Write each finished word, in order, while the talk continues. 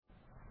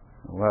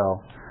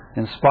Well,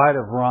 in spite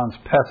of Ron's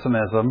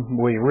pessimism,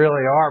 we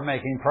really are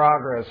making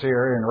progress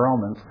here in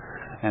Romans,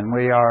 and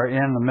we are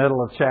in the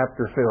middle of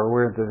chapter 4.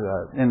 We're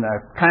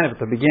kind of at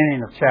the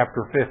beginning of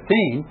chapter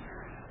 15,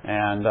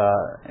 and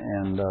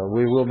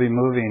we will be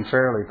moving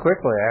fairly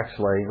quickly,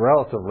 actually,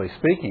 relatively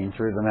speaking,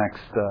 through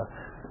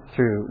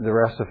the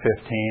rest of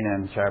 15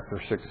 and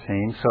chapter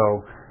 16.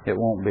 So it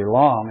won't be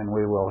long, and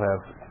we will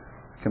have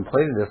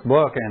completed this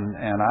book.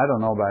 And I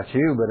don't know about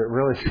you, but it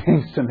really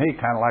seems to me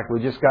kind of like we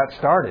just got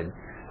started.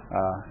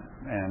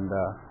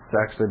 It's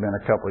actually been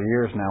a couple of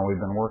years now we've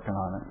been working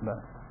on it.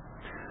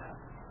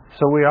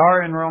 So we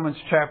are in Romans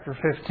chapter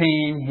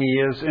 15. He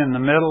is in the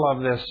middle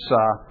of this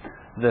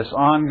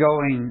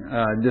ongoing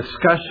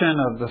discussion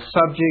of the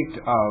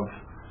subject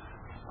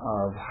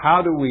of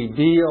how do we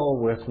deal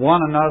with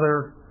one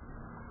another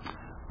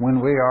when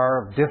we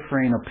are of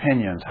differing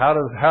opinions. How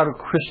do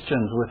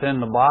Christians within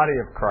the body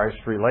of Christ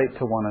relate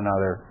to one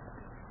another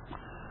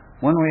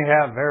when we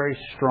have very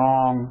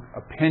strong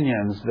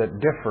opinions that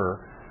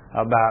differ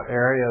about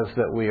areas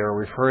that we are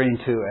referring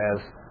to as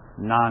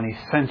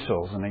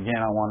non-essentials. And again,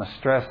 I want to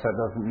stress that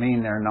doesn't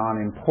mean they're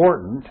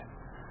non-important.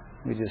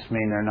 We just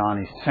mean they're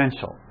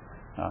non-essential.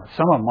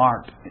 Some of them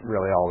aren't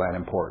really all that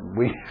important.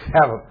 We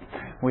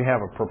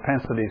have a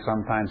propensity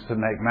sometimes to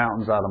make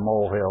mountains out of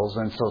molehills,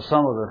 and so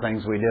some of the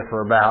things we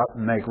differ about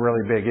and make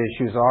really big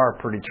issues are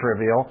pretty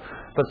trivial,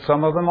 but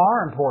some of them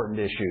are important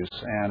issues.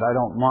 And I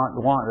don't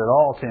want at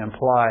all to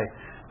imply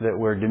that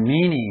we're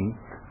demeaning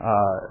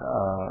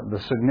the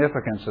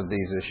significance of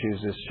these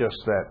issues. It's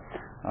just that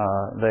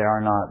they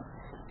are not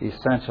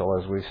essential,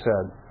 as we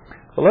said.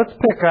 But let's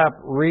pick up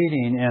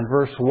reading in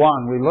verse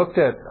 1. We looked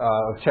at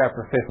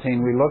chapter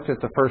 15. We looked at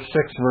the first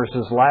 6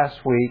 verses last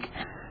week,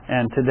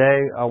 and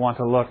today I want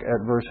to look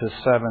at verses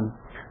 7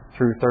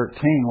 through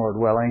 13, Lord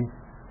willing.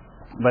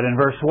 But in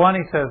verse 1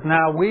 he says,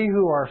 "Now we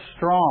who are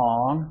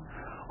strong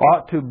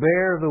ought to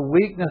bear the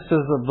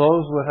weaknesses of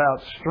those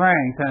without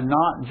strength and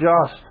not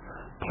just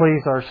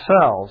please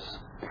ourselves.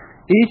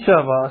 Each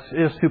of us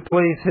is to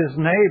please his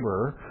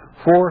neighbor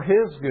for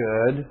his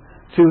good,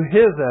 to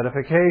his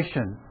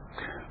edification.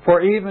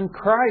 For even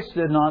Christ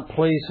did not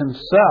please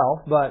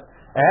himself, but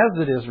as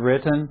it is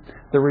written,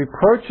 the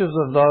reproaches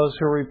of those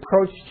who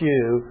reproached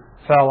you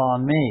fell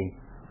on me.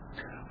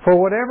 For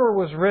whatever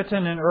was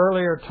written in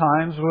earlier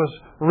times was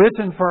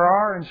written for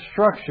our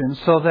instruction,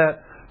 so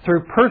that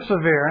through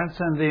perseverance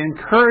and the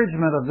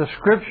encouragement of the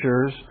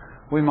Scriptures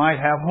we might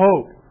have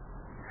hope.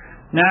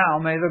 Now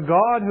may the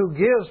God who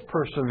gives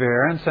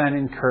perseverance and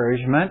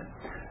encouragement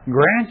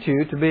grant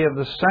you to be of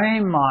the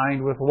same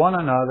mind with one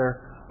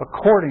another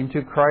according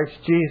to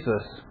Christ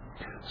Jesus,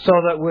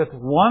 so that with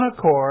one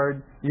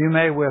accord you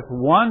may with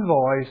one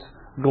voice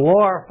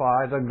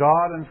glorify the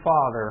God and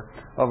Father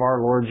of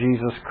our Lord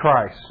Jesus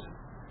Christ.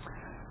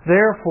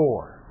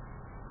 Therefore,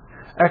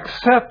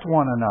 accept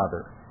one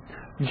another,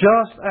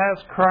 just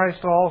as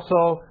Christ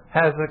also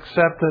has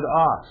accepted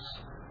us,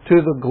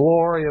 to the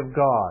glory of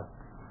God.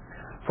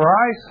 For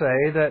I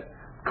say that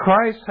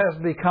Christ has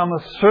become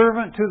a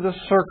servant to the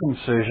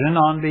circumcision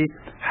on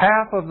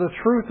behalf of the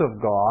truth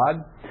of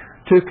God,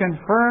 to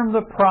confirm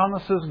the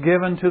promises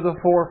given to the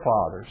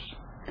forefathers,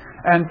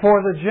 and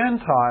for the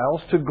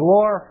Gentiles to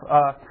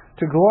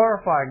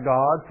glorify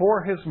God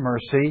for His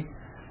mercy,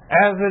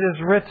 as it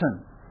is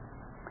written,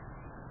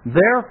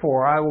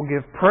 Therefore I will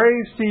give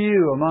praise to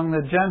you among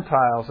the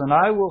Gentiles, and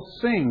I will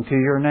sing to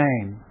your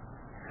name.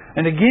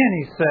 And again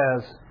he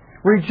says,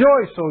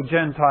 Rejoice, O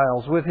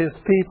Gentiles, with His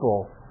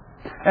people.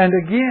 And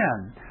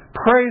again,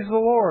 praise the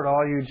Lord,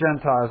 all you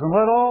Gentiles, and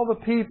let all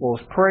the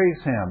peoples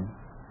praise Him.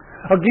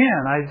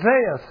 Again,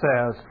 Isaiah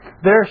says,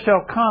 There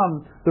shall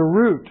come the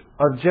root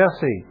of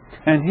Jesse,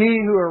 and he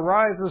who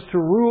arises to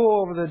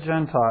rule over the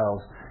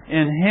Gentiles.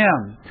 In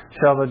him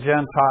shall the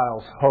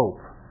Gentiles hope.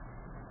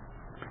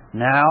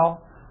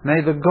 Now,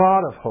 may the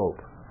God of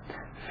hope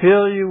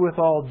fill you with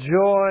all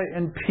joy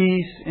and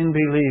peace in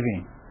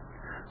believing,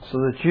 so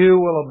that you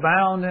will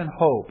abound in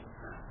hope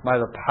by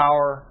the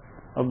power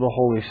of the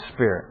Holy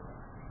Spirit.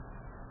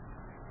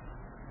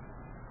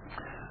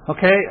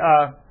 Okay,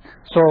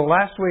 so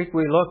last week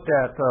we looked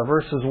at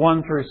verses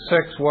 1 through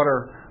 6. What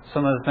are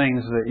some of the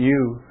things that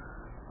you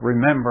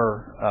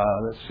remember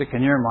that stick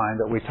in your mind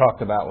that we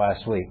talked about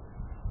last week?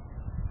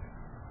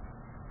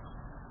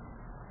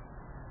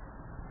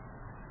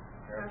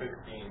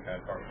 15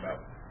 kind of talked about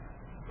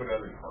put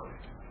others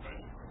first.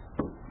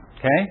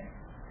 Okay.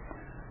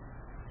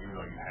 Even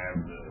though you have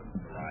the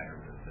right or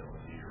the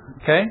ability.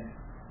 Okay.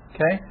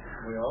 Okay.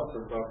 We also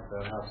talked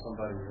about how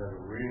somebody who has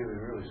a really,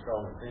 really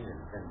strong opinion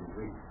can be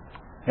weak.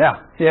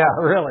 Yeah,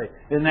 really.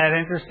 Isn't that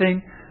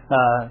interesting?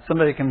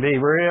 Somebody can be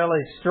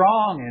really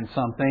strong in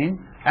something,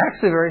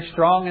 actually very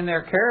strong in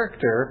their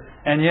character,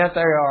 and yet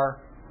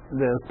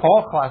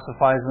Paul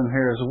classifies them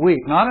here as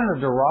weak, not in a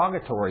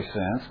derogatory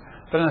sense,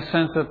 but in a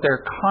sense that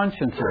their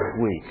conscience is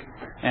weak.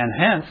 And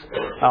hence,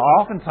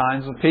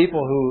 oftentimes the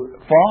people who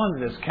fall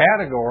into this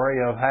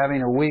category of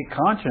having a weak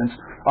conscience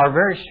are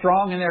very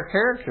strong in their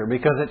character,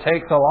 because it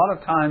takes a lot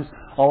of times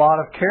a lot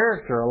of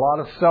character, a lot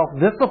of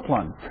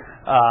self-discipline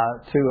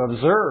to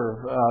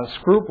observe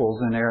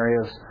scruples in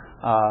areas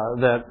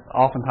that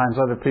oftentimes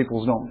other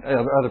people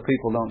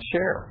don't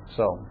share.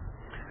 So,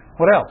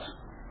 what else?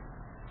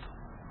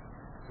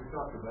 We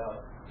talked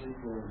about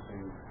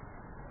influencing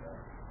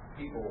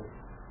people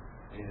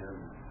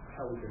and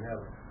how we can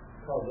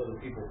cause other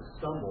people to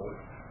stumble.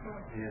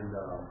 And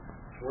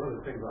one of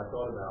the things I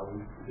thought about, we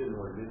didn't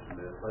really mention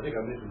this, I think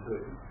I mentioned to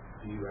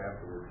you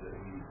afterwards, that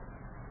we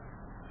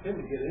tend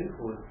to get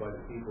influenced by the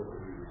people that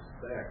we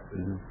respect.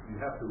 And you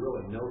have to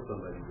really know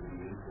somebody to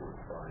be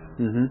influenced by them.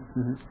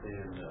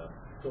 And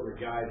so the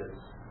guy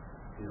that's,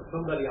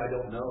 somebody I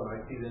don't know and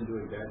I see them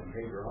doing bad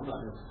behavior, I'm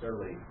not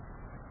necessarily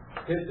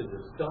tempted to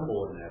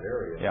stumble in that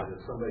area. Yeah. But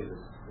if somebody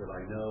that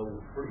I know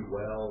pretty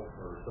well,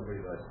 or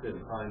somebody that I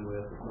spend time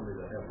with, or somebody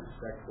that I have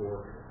respect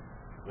for,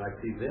 and I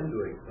see them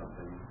doing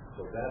something,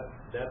 so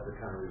that's the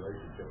kind of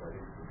relationship I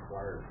think is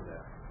required for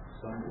that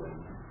stumbling.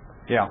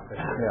 Yeah.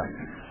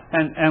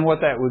 And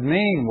what that would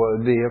mean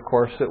would be, of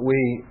course, that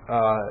we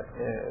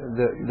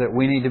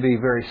need to be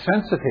very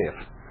sensitive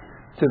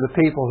to the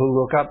people who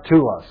look up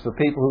to us, the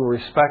people who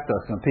respect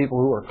us, and the people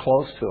who are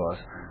close to us.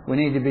 We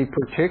need to be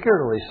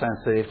particularly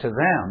sensitive to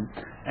them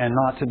and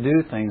not to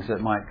do things that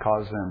might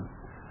cause them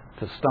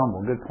to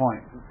stumble. Good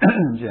point,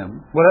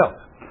 Jim. What else?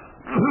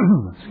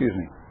 Excuse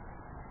me.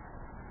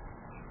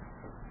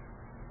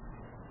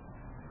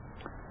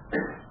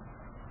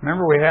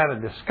 Remember we had a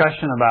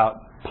discussion about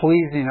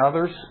pleasing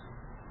others?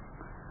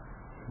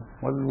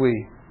 What did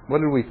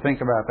we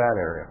think about that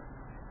area?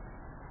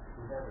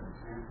 We have an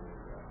example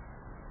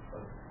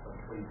of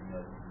pleasing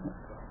others.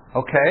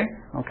 Okay.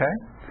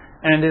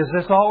 And is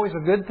this always a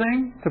good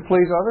thing, to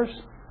please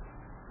others?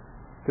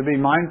 To be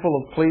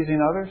mindful of pleasing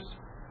others?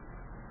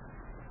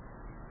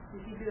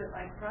 If you do it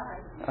like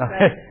pride.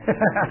 Okay.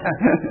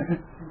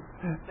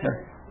 But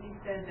he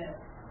said that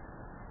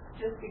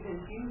just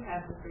because you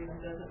have the freedom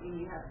doesn't mean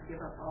you have to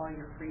give up all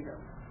your freedom.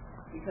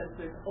 Because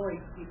there's always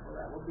people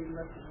that will be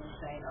looking and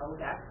saying, oh,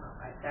 that's not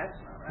right, that's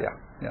not right.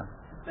 Yeah.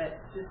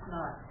 But just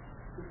not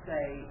to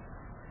say,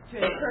 to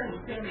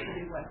encourage them to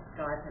do what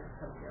God has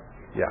told you to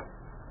do. Yeah.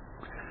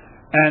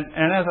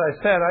 And as I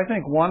said, I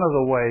think one of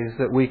the ways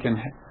that we can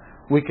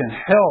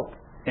help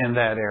in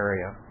that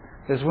area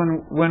is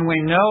when we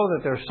know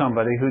that there's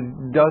somebody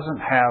who doesn't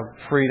have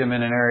freedom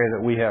in an area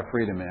that we have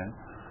freedom in,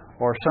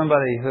 or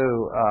somebody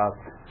who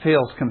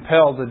feels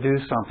compelled to do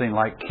something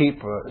like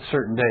keep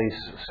certain days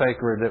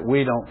sacred that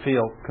we don't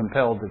feel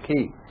compelled to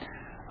keep.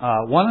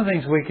 One of the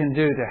things we can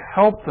do to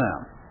help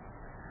them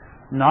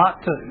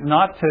not to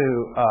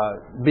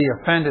be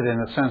offended in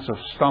the sense of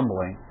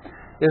stumbling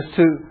is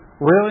to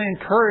really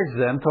encourage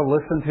them to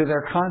listen to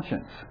their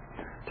conscience,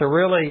 to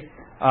really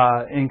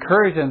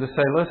encourage them to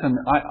say, listen,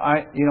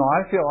 I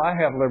feel I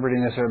have liberty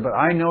in this area, but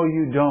I know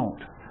you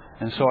don't.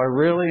 And so I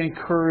really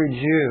encourage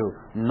you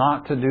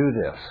not to do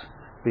this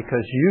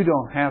because you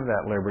don't have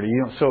that liberty.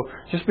 So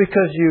just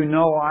because you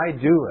know I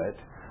do it,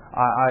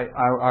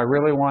 I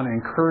really want to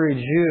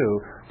encourage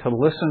you to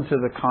listen to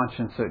the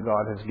conscience that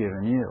God has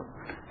given you.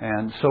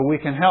 And so we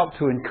can help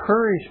to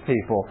encourage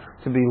people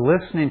to be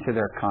listening to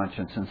their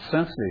conscience and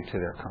sensitive to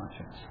their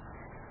conscience.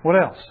 What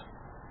else?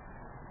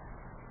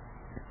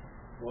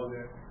 Well,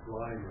 that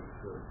line is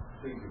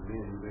pleasing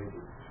men, you made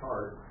the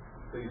chart,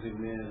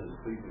 pleasing men and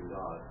pleasing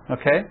God.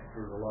 Okay.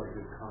 There's a lot of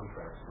good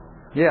contrast on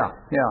that. Yeah.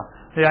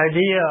 The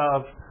idea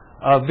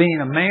of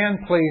being a man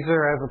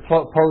pleaser as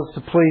opposed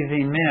to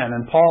pleasing men.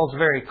 And Paul's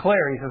very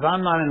clear. He says,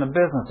 I'm not in the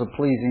business of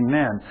pleasing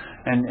men.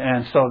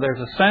 And so there's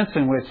a sense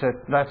in which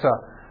that's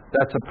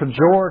a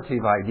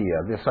pejorative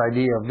idea, this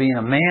idea of being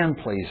a man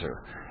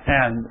pleaser.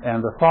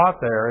 And the thought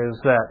there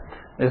is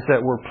that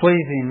we're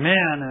pleasing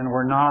men and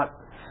we're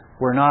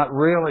not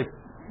really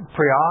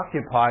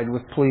preoccupied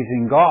with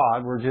pleasing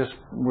God. We're just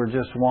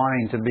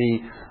wanting to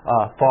be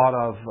thought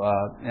of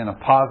in a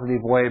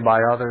positive way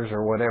by others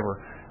or whatever.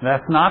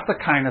 That's not the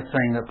kind of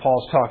thing that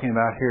Paul's talking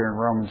about here in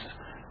Romans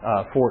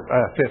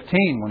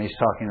 15 when he's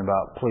talking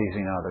about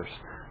pleasing others.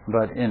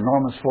 But in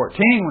Romans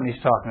 14 when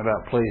he's talking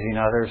about pleasing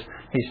others,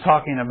 he's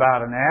talking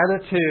about an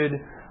attitude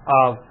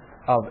of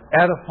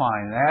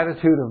edifying, an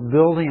attitude of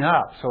building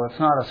up. So it's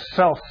not a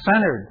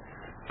self-centered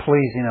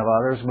pleasing of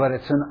others, but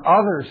it's an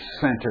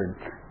others-centered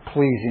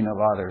pleasing of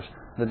others.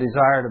 The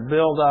desire to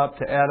build up,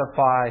 to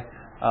edify,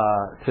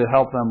 to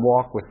help them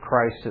walk with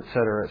Christ,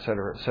 etc.,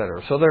 etc.,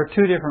 etc. So there are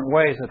two different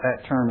ways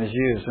that term is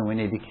used, and we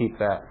need to keep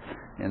that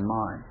in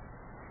mind.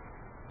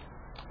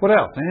 What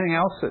else? Anything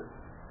else that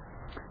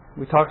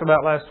we talked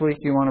about last week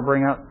you want to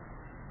bring up?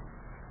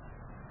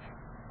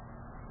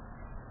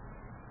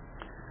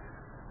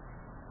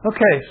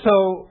 Okay,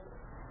 so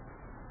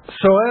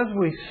as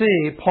we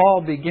see,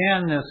 Paul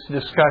began this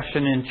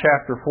discussion in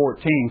chapter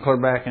 14, clear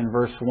back in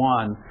verse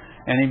 1,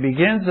 and he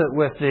begins it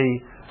with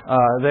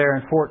there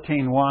in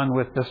 14:1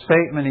 with the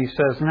statement, he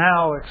says,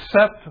 now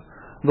accept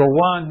the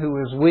one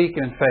who is weak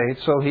in faith.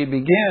 So he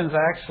begins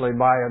actually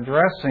by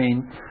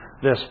addressing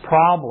this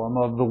problem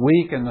of the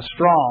weak and the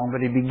strong,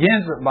 but he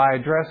begins it by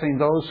addressing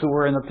those who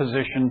were in the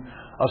position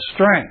of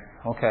strength.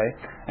 Okay?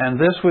 And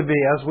this would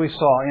be, as we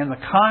saw in the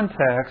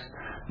context,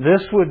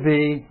 This would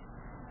be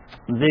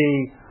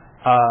the,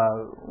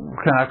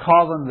 can I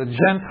call them the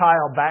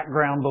Gentile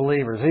background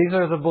believers? These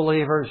are the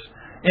believers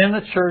in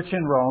the church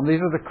in Rome. These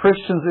are the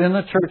Christians in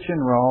the church in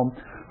Rome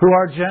who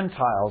are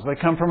Gentiles. They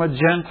come from a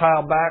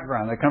Gentile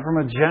background. They come from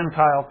a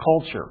Gentile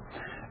culture.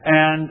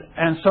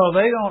 And so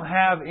they don't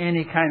have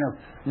any kind of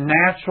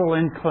natural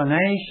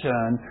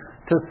inclination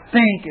to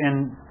think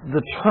in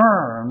the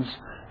terms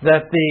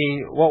that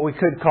what we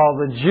could call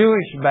the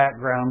Jewish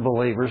background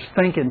believers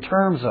think in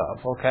terms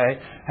of, okay,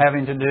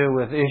 having to do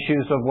with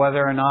issues of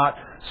whether or not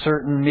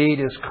certain meat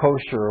is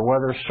kosher or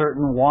whether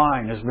certain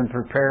wine has been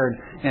prepared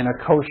in a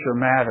kosher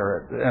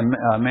manner,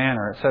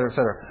 et cetera, et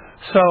cetera.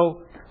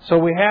 So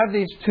we have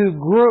these two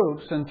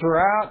groups, and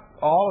throughout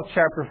all of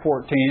chapter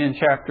 14 and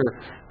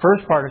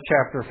first part of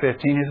chapter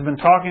 15, he's been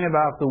talking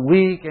about the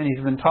weak and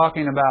he's been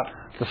talking about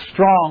the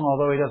strong,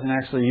 although he doesn't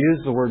actually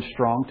use the word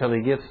strong till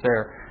he gets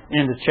there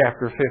into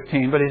chapter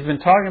 15. But he's been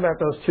talking about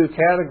those two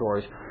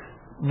categories.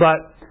 But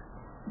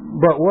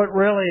what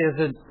really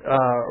is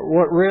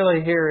what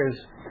really here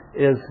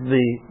is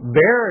the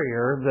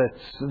barrier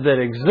that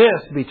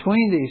exists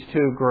between these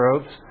two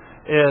groups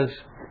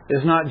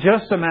is not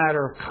just a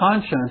matter of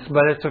conscience,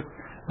 but it's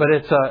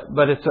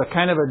a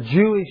kind of a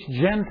Jewish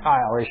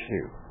Gentile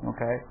issue.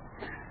 Okay,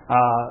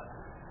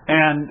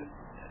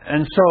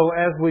 and so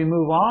as we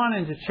move on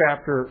into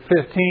chapter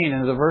 15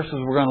 and the verses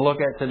we're going to look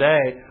at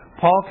today,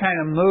 Paul kind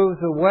of moves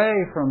away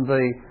from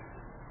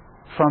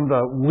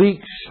the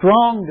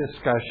weak-strong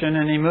discussion,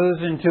 and he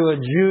moves into a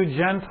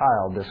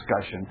Jew-Gentile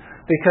discussion,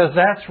 because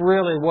that's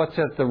really what's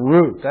at the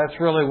root. That's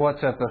really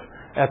what's at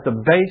the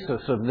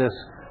basis of this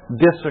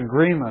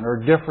disagreement or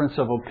difference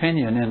of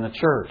opinion in the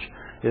church,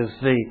 is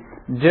the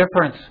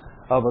difference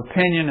of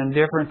opinion and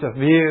difference of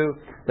view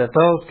that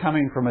those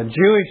coming from a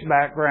Jewish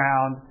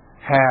background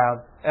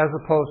have, as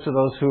opposed to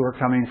those who are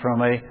coming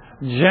from a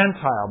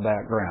Gentile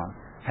background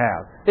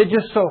have. It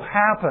just so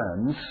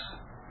happens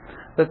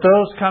that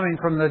those coming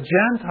from the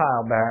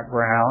Gentile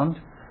background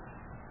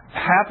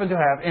happen to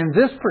have, in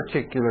this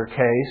particular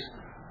case,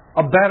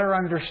 a better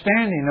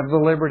understanding of the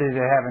liberty they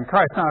have in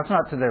Christ. Now, it's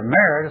not to their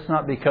merit. It's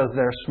not because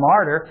they're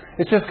smarter.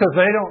 It's just because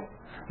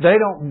they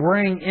don't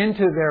bring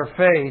into their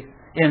faith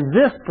in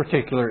this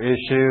particular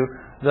issue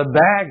the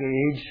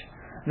baggage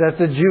that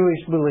the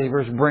Jewish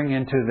believers bring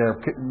into their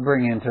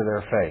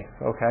faith.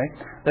 Okay,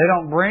 they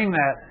don't bring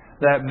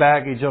that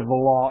baggage of the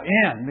law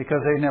in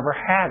because they never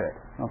had it.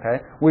 Okay,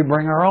 we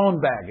bring our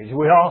own baggage.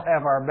 We all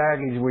have our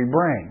baggage we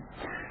bring,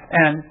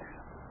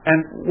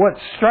 and what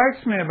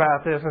strikes me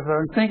about this is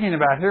I'm thinking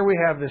about, here we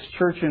have this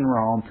church in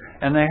Rome,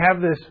 and they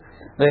have this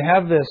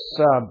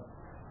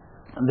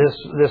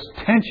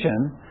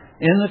tension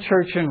in the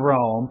church in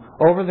Rome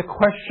over the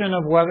question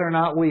of whether or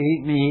not we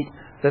eat meat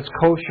that's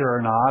kosher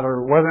or not,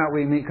 or whether or not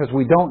we eat meat because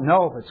we don't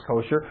know if it's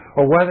kosher,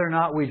 or whether or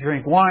not we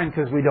drink wine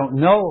because we don't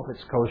know if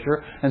it's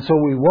kosher, and so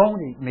we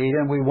won't eat meat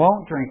and we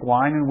won't drink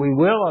wine and we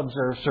will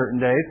observe certain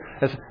days.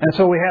 And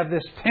so we have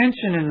this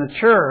tension in the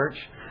church,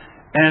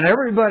 and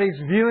everybody's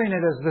viewing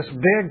it as this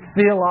big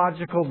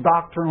theological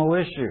doctrinal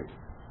issue,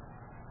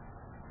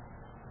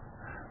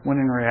 when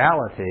in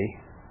reality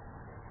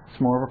it's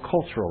more of a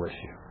cultural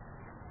issue,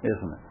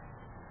 isn't it?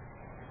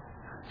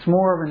 It's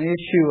more of an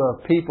issue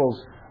of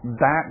people's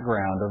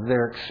background, of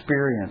their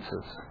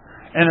experiences.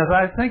 And as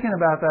I was thinking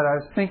about that, I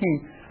was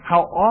thinking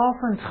how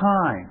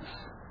oftentimes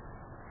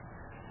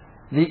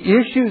the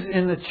issues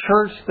in the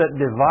church that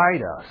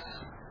divide us,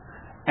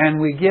 and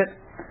we get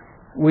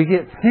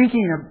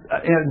thinking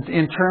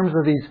in terms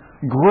of these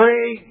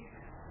great,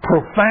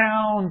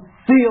 profound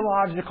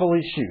theological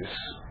issues.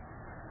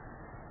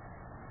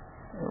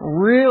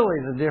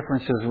 Really, the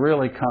differences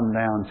really come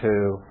down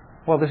to,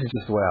 well, this is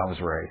just the way I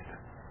was raised,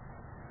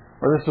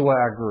 or this is the way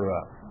I grew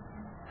up.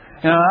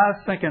 You know, I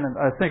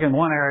was thinking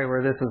one area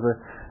where this is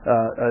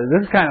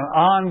kind of an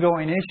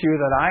ongoing issue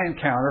that I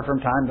encounter from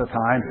time to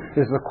time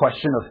is the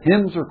question of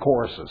hymns or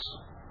choruses.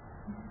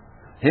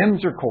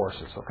 Hymns or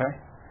choruses, okay?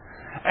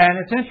 And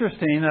it's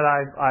interesting that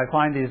I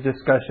find these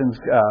discussions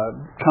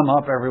come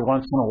up every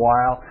once in a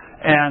while,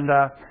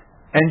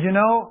 and you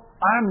know,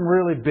 I'm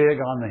really big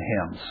on the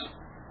hymns.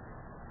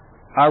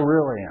 I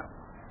really am.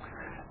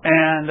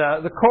 And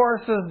the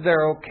choruses,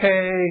 they're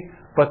okay,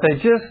 but they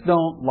just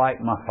don't light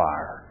my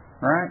fire.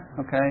 Right?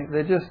 Okay?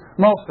 They just,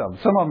 most of them,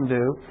 some of them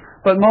do,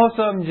 but most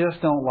of them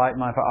just don't light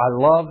my fire. I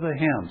love the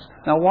hymns.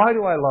 Now, why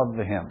do I love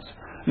the hymns?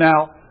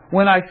 Now,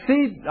 when I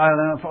see,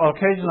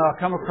 occasionally I'll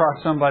come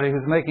across somebody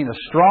who's making a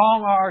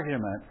strong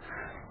argument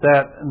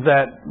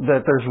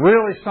that there's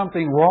really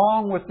something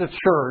wrong with the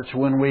church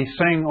when we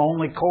sing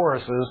only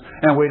choruses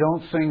and we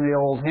don't sing the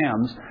old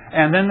hymns,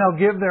 and then they'll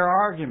give their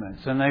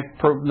arguments, and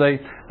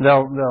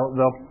they'll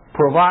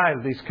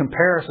provide these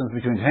comparisons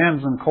between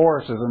hymns and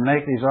choruses and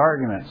make these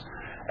arguments.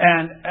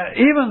 And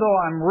even though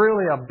I'm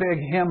really a big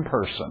hymn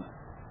person,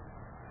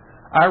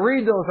 I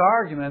read those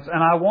arguments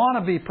and I want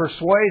to be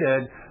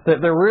persuaded that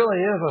there really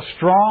is a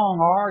strong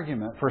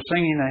argument for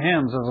singing the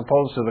hymns as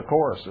opposed to the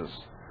choruses.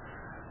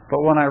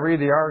 But when I read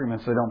the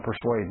arguments, they don't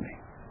persuade me.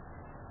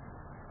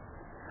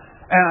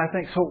 And I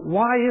think, so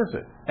why is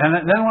it? And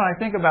then when I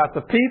think about the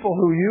people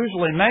who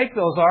usually make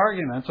those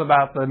arguments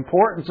about the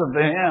importance of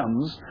the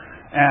hymns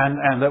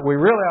and that we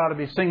really ought to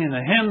be singing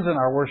the hymns in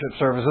our worship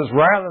services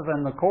rather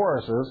than the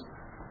choruses,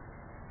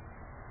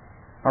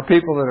 are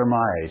people that are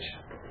my age.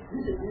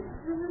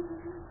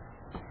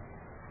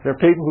 They're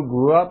people who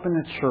grew up in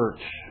the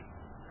church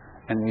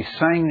and we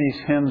sang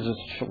these hymns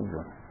as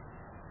children.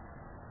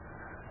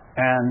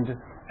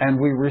 And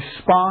we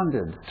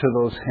responded to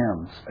those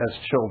hymns as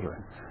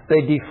children.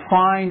 They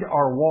defined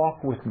our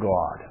walk with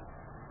God.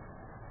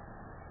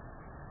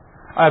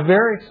 I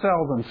very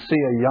seldom see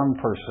a young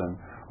person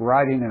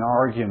writing an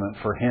argument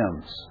for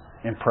hymns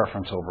in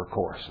preference over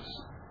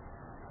choruses.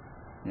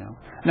 You know?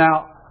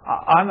 Now,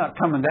 I'm not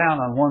coming down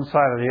on one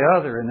side or the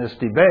other in this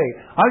debate.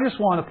 I just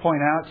want to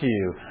point out to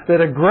you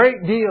that a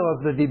great deal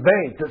of the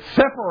debate that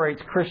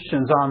separates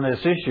Christians on this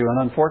issue,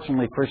 and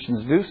unfortunately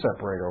Christians do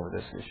separate over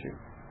this issue,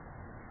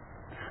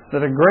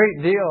 that a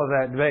great deal of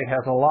that debate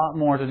has a lot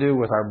more to do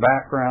with our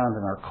background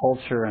and our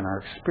culture and our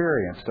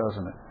experience,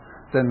 doesn't it,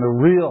 than the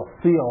real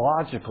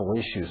theological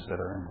issues that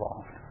are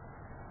involved.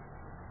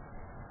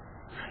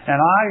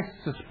 And I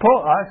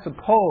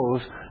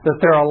suppose that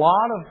there are a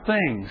lot of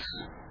things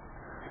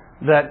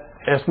that,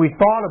 as we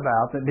thought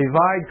about, that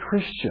divide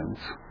Christians.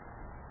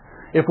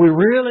 If we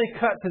really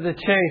cut to the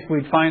chase,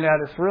 we'd find out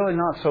it's really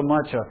not so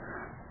much a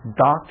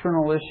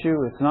doctrinal issue.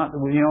 It's not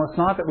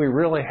that we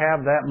really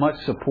have that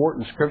much support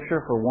in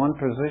Scripture for one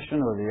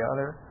position or the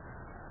other,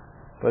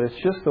 but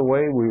it's just the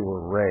way we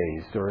were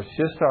raised, or it's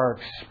just our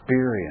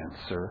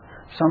experience, or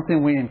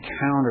something we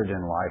encountered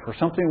in life, or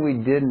something we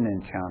didn't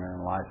encounter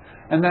in life,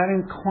 and that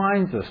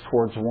inclines us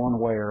towards one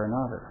way or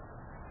another.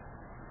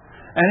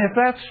 And if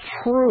that's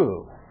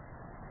true,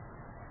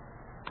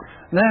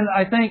 then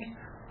I think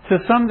to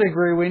some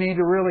degree we need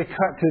to really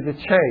cut to the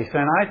chase.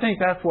 And I think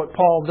that's what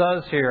Paul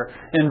does here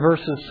in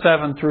verses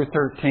 7 through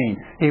 13.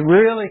 He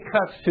really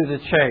cuts to the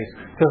chase.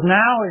 Because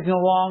now he's no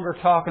longer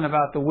talking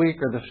about the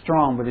weak or the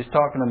strong, but he's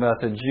talking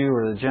about the Jew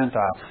or the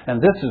Gentile. And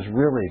this is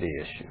really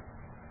the issue.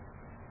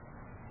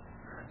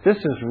 This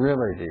is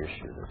really the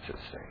issue that's at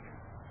stake.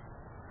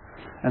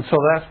 And so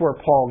that's where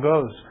Paul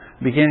goes,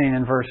 beginning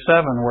in verse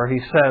 7, where he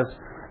says,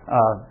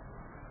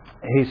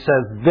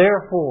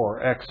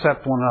 therefore,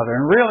 accept one another.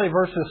 And really,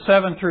 verses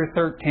 7 through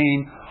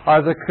 13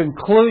 are the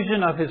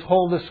conclusion of his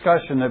whole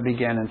discussion that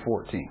began in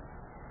 14.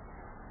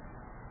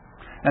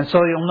 And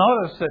so you'll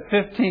notice that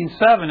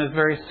 15:7 is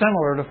very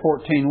similar to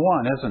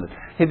 14:1, isn't it?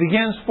 He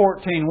begins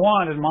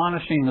 14:1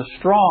 admonishing the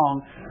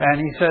strong, and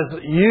he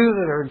says, you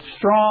that are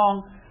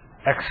strong,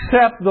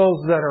 accept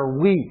those that are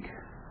weak.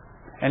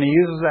 And he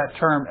uses that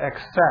term,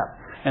 accept.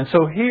 And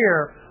so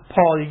here,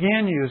 Paul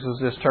again uses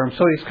this term.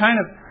 So it's kind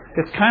of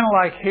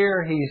like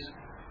here he's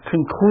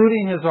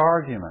concluding his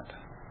argument.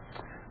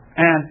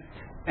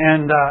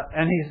 And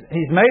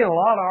he's made a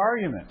lot of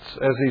arguments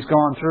as he's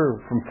gone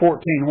through from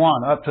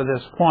 14:1 up to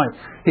this point.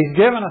 He's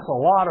given us a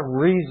lot of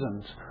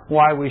reasons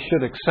why we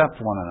should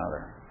accept one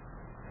another.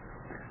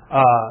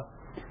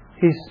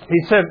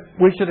 He said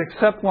we should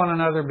accept one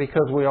another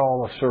because we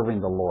all are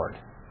serving the Lord.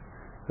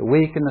 The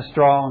weak and the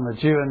strong,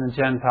 the Jew and the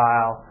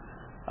Gentile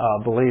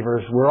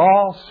believers, we're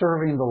all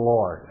serving the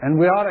Lord. And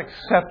we ought to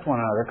accept one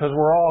another because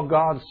we're all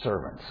God's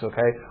servants,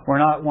 okay? We're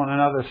not one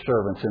another's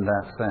servants in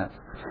that sense.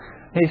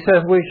 He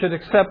says we should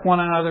accept one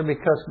another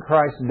because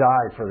Christ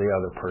died for the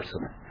other person.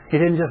 He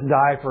didn't just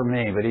die for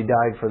me, but He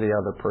died for the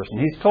other person.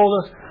 He's told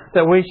us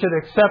that we should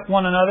accept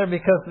one another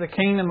because the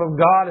kingdom of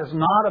God is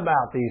not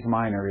about these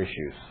minor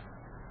issues.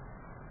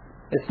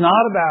 It's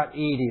not about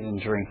eating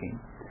and drinking.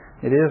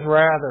 It is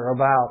rather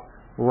about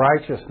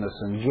righteousness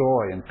and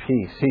joy and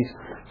peace. He's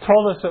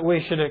told us that we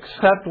should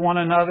accept one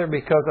another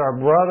because our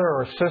brother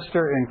or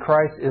sister in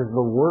Christ is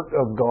the work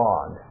of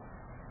God.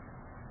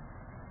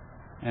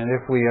 And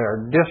if we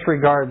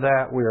disregard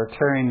that, we are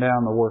tearing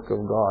down the work of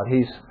God.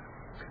 He's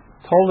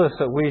told us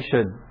that we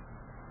should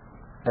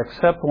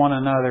accept one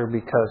another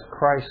because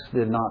Christ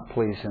did not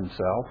please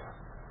Himself,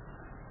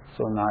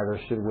 so neither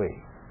should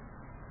we.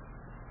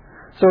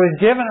 So He's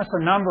given us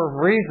a number of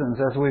reasons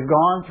as we've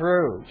gone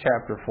through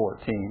chapter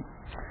 14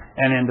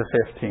 and into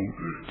 15.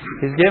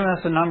 He's given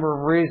us a number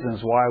of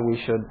reasons why we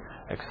should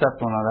accept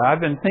one another.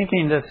 I've been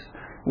thinking this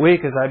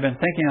week, as I've been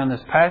thinking on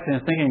this passage,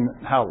 and thinking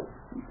how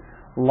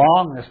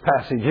long this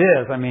passage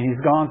is. I mean,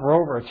 he's gone for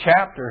over a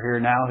chapter here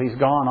now. He's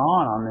gone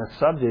on this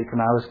subject,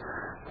 and I was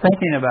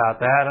thinking about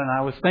that, and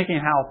I was thinking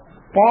how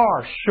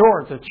far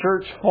short the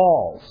church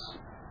falls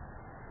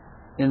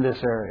in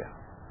this area.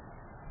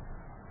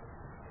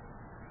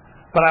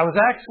 But I was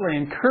actually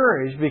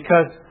encouraged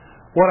because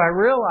what I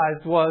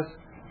realized was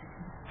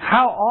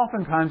how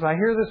oftentimes I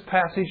hear this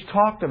passage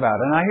talked about,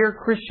 and I hear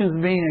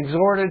Christians being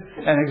exhorted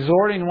and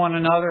exhorting one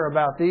another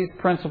about these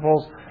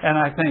principles, and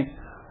I think,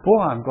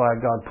 boy, I'm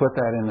glad God put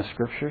that in the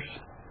Scriptures.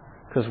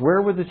 Because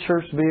where would the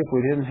church be if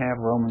we didn't have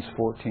Romans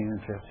 14 and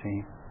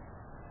 15?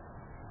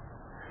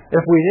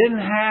 If we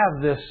didn't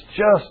have this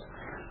just,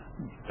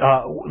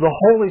 the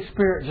Holy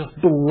Spirit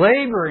just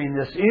belaboring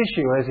this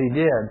issue as He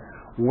did,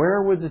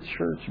 where would the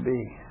church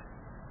be?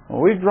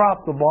 Well, we've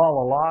dropped the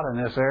ball a lot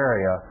in this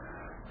area,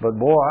 but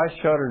boy, I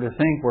shudder to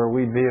think where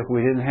we'd be if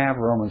we didn't have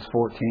Romans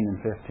 14 and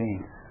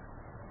 15.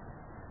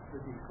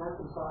 Would be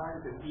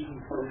circumcised and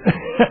eating food.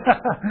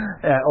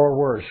 Yeah, or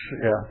worse.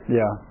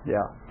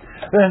 Yeah.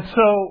 And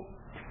so,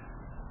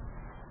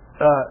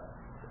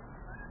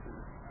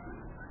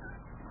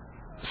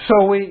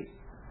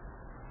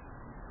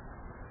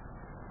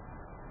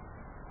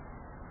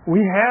 we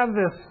have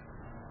this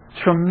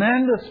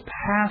tremendous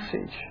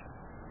passage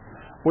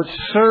which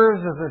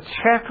serves as a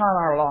check on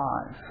our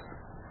lives.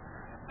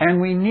 And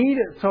we need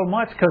it so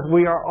much because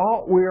we are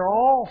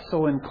all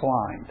so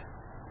inclined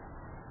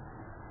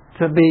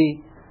to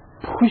be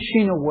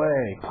pushing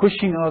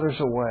others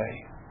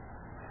away.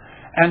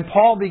 And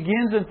Paul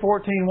begins in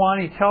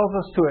 14:1. He tells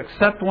us to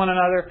accept one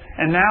another,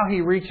 and now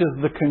he reaches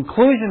the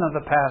conclusion of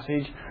the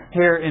passage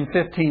here in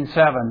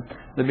 15:7,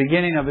 the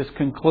beginning of his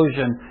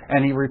conclusion,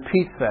 and he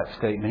repeats that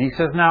statement. He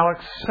says, "Now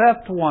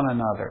accept one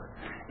another,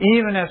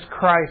 even as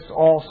Christ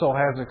also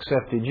has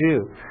accepted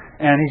you."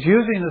 And he's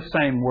using the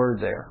same word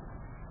there.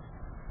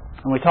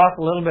 And we talked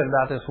a little bit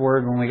about this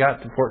word when we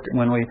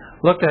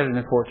looked at it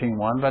in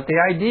 14:1. But the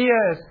idea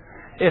is,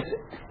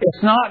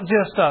 it's not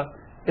just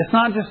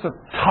a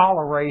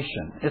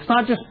toleration. It's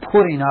not just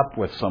putting up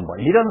with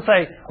somebody. He doesn't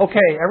say,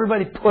 "Okay,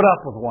 everybody put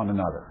up with one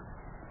another."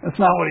 That's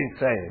not what he's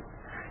saying.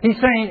 He's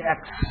saying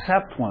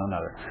accept one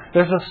another.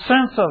 There's a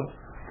sense of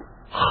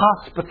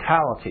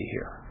hospitality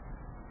here.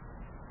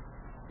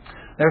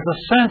 There's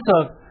a sense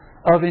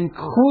of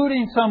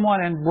including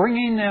someone and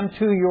bringing them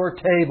to your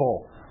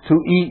table to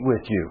eat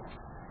with you.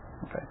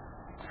 Okay.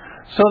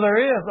 So there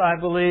is, I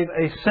believe,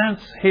 a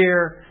sense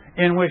here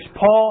in which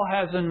Paul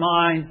has in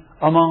mind,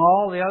 among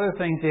all the other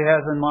things he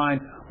has in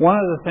mind, one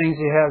of the things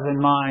he has in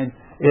mind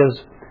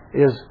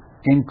is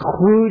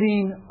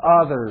including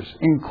others,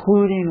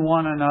 including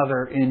one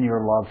another in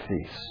your love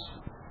feasts,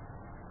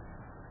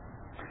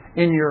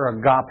 in your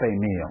agape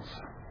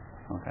meals.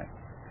 Okay.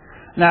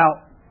 Now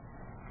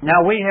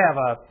we have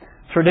a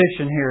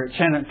tradition here at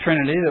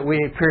Trinity that we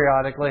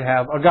periodically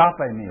have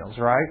agape meals,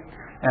 right?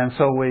 And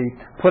so we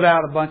put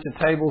out a bunch of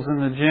tables in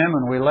the gym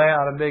and we lay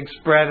out a big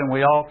spread and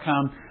we all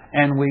come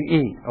and we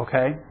eat,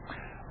 okay?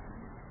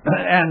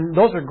 And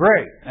those are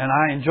great, and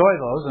I enjoy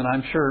those, and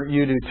I'm sure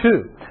you do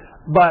too.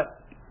 But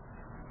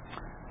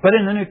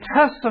in the New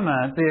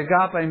Testament, the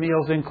agape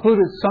meals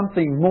included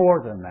something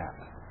more than that.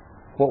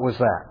 What was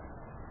that?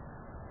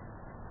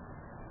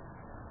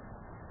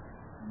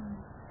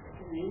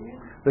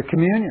 The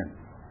communion.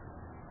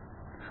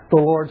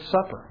 The Lord's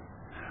Supper.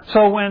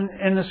 So when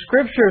in the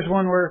Scriptures,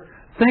 when we're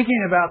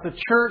thinking about the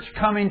church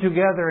coming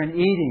together and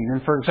eating,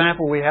 and for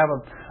example, we have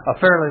a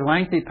fairly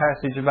lengthy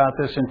passage about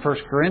this in 1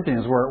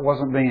 Corinthians where it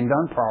wasn't being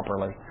done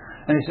properly.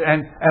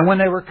 And when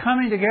they were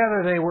coming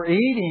together, they were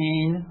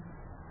eating,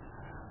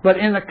 but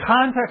in the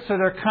context of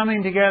their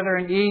coming together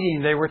and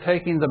eating, they were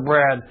taking the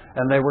bread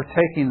and they were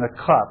taking the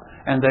cup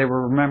and they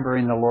were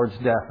remembering the Lord's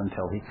death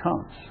until He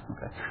comes.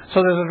 Okay.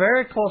 So there's a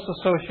very close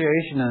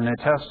association in the New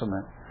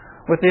Testament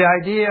with the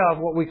idea of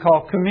what we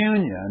call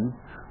communion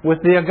with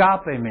the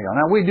agape meal.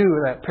 Now, we do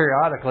that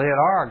periodically at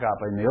our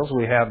agape meals.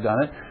 We have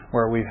done it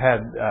where we've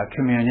had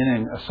communion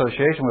in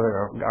association with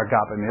our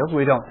agape meals.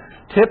 We don't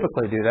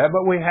typically do that,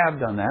 but we have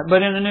done that.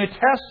 But in the New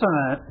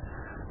Testament,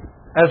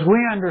 as we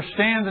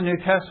understand the New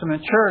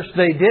Testament church,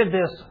 they did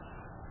this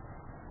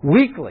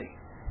weekly.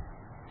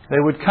 They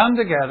would come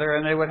together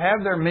and they would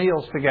have their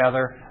meals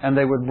together and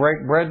they would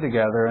break bread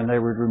together and they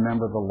would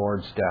remember the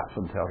Lord's death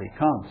until He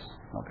comes.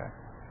 Okay.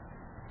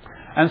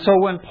 And so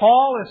when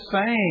Paul is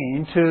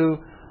saying to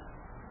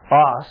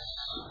us,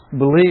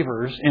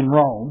 believers in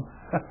Rome,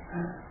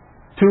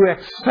 to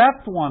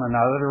accept one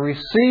another, to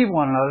receive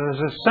one another,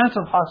 there's a sense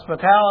of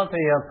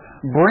hospitality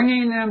of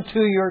bringing them to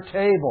your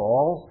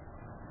table,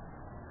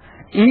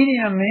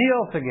 eating a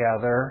meal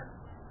together,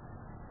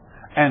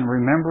 and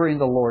remembering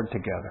the Lord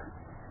together.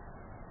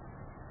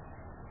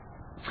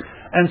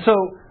 And so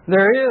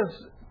there is,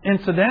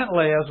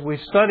 incidentally, as we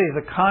study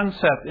the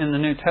concept in the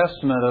New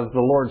Testament of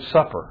the Lord's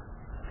Supper,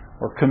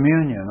 or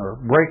communion, or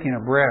breaking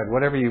of bread,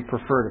 whatever you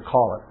prefer to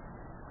call it.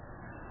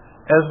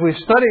 As we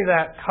study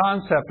that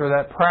concept or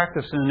that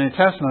practice in the New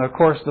Testament, of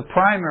course, the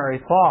primary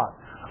thought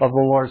of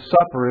the Lord's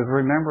Supper is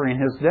remembering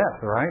His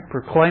death, right?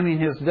 Proclaiming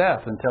His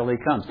death until He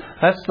comes.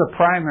 That's the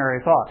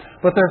primary thought.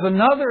 But there's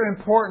another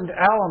important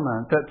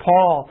element that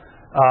Paul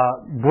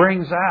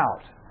brings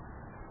out.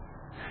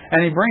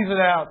 And he brings it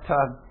out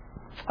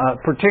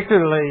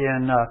particularly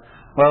in,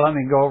 let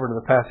me go over to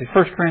the passage.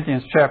 1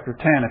 Corinthians chapter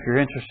 10, if you're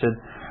interested.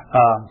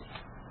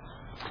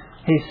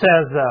 He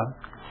says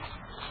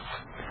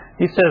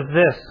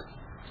this.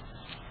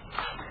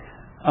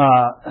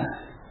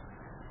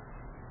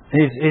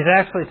 He's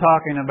actually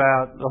talking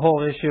about the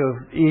whole issue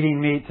of eating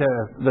meat,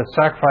 the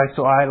sacrifice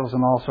to idols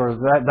and all sorts of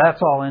that.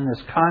 That's all in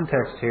this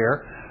context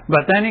here.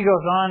 But then he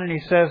goes on and he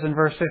says in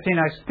verse 15,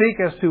 I speak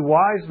as to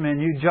wise men,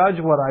 you judge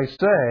what I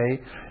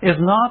say. Is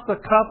not the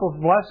cup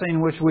of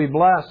blessing which we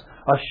bless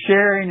a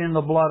sharing in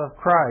the blood of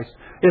Christ?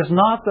 Is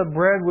not the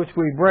bread which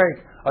we break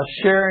a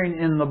sharing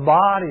in the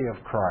body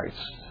of Christ?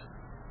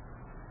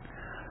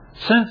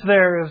 since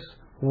there is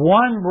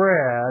one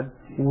bread,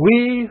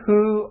 we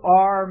who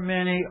are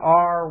many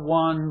are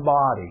one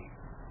body.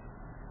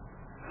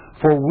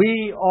 For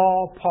we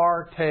all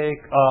partake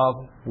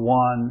of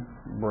one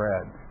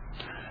bread.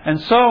 And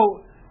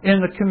so,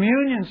 in the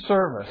communion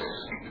service,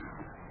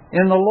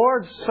 in the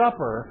Lord's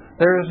Supper,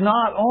 there is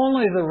not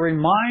only the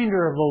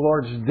reminder of the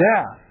Lord's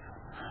death,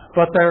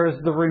 but there is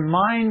the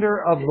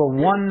reminder of the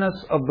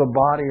oneness of the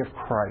body of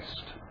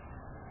Christ.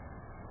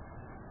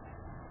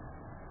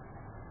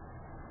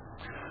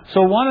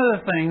 So one of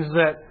the things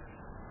that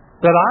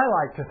I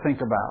like to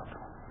think about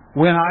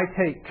when I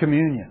take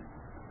communion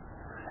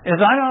is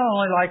I not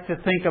only like to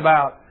think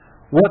about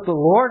what the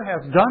Lord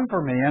has done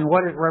for me and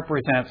what it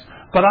represents,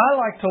 but I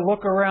like to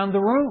look around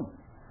the room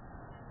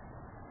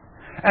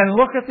and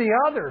look at the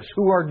others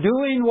who are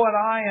doing what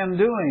I am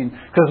doing,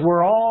 because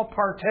we're all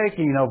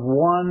partaking of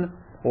one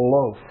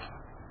loaf.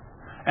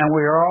 And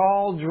we are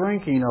all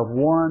drinking of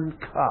one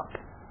cup.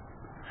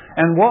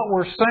 And what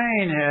we're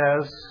saying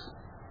is,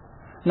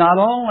 not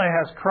only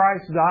has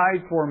Christ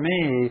died for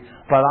me,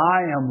 but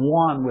I am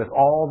one with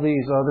all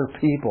these other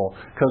people,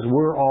 because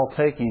we're all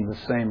taking the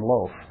same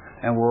loaf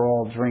and we're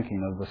all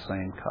drinking of the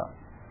same cup.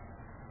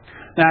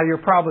 Now,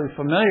 you're probably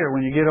familiar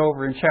when you get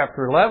over in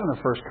chapter 11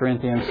 of 1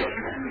 Corinthians,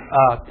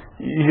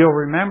 you'll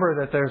remember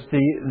that there's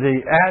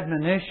the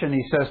admonition,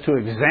 he says, to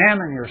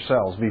examine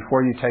yourselves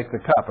before you take the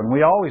cup. And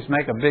we always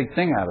make a big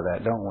thing out of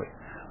that, don't we?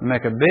 We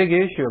make a big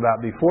issue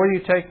about before you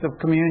take the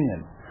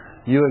communion,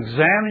 you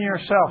examine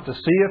yourself to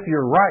see if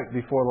you're right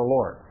before the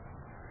Lord.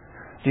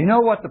 Do you know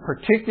what the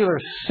particular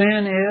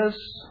sin is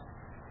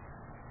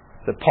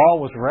that Paul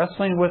was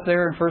wrestling with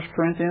there in 1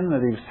 Corinthians, that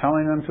he was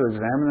telling them to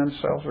examine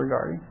themselves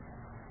regarding?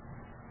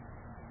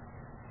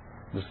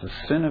 It was the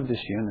sin of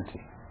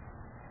disunity.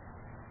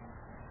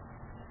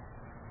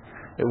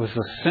 It was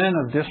the sin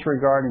of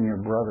disregarding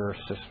your brother or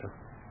sister.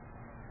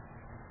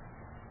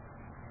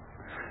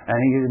 And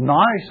he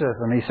admonishes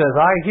them. He says,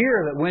 I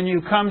hear that when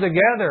you come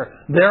together,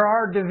 there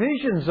are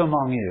divisions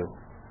among you.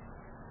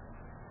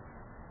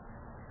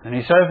 And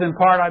he says in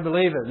part, I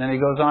believe it. And then he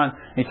goes on,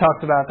 he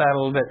talks about that a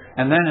little bit.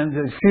 And then in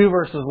a few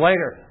verses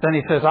later, then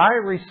he says, I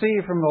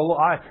received from the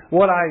Lord,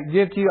 what I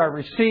give to you, I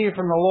received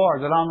from the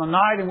Lord, that on the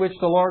night in which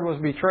the Lord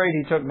was betrayed,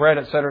 he took bread,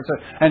 etc.,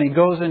 etc. And he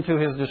goes into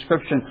his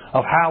description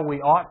of how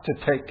we ought to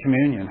take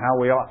communion, how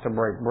we ought to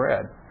break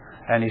bread.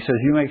 And he says,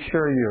 you make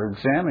sure you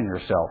examine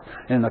yourself.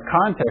 In the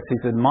context,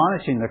 he's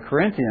admonishing the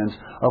Corinthians,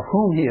 of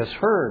whom he has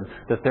heard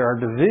that there are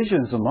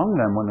divisions among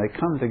them when they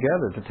come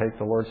together to take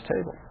the Lord's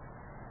table.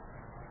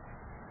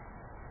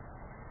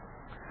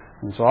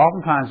 And so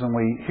oftentimes when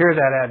we hear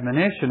that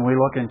admonition, we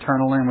look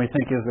internally and we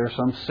think, is there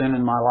some sin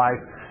in my life,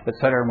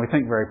 etc., and we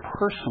think very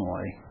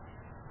personally.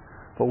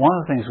 But one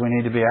of the things we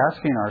need to be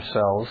asking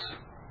ourselves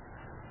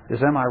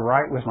is, am I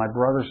right with my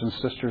brothers and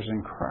sisters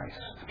in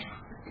Christ?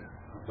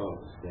 I thought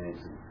it was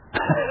dancing.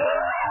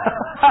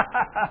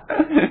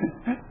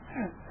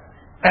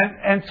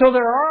 And so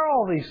there are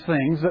all these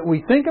things that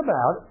we think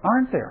about,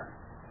 aren't there?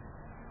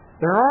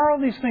 There are all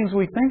these things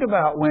we think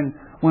about when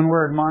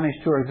we're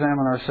admonished to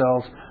examine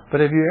ourselves. But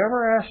have you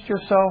ever asked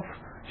yourself,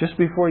 just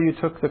before you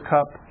took the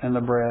cup and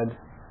the bread,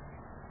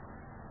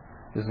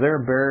 is there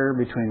a barrier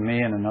between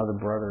me and another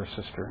brother or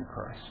sister in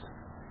Christ?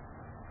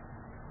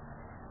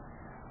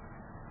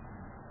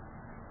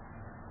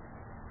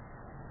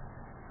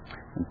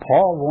 And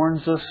Paul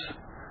warns us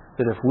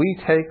that if we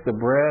take the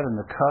bread and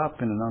the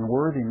cup in an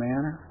unworthy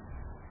manner,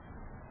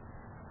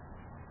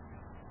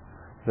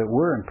 that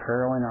we're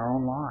imperiling our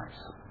own lives.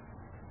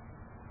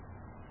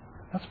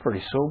 That's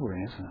pretty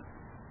sobering, isn't it?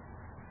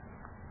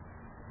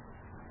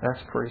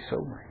 That's pretty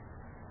sobering.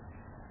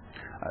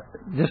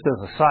 Just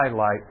as a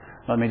sidelight,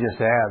 let me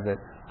just add that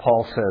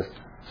Paul says,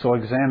 so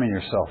examine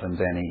yourself and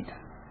then eat.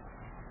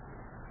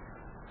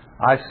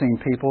 I've seen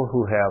people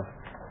who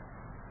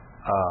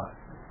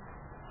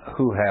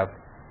have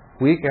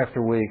week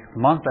after week,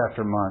 month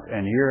after month,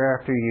 and year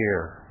after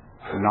year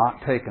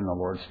not taken the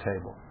Lord's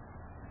table.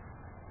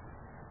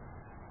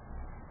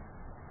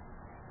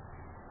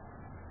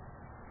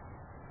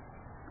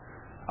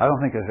 I don't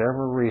think there's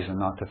ever a reason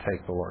not to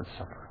take the Lord's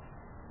Supper.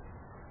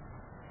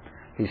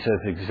 He says,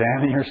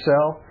 examine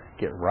yourself,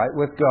 get right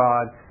with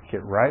God,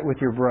 get right with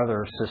your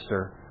brother or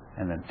sister,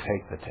 and then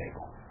take the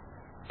table.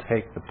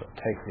 Take the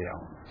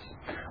elements.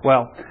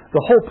 Well,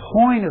 the whole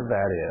point of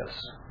that is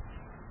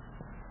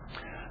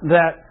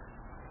that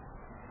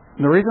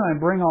the reason I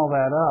bring all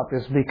that up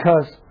is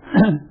because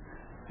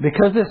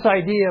this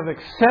idea of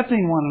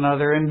accepting one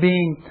another and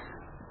being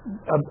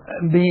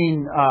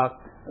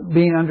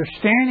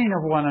understanding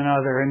of one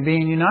another and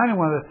being united with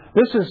one another,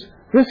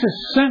 this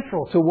is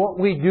central to what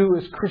we do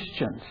as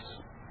Christians.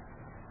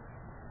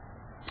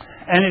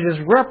 And it is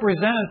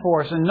represented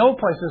for us. In no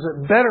place is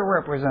it better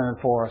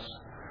represented for us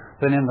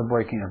than in the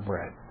breaking of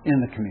bread, in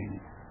the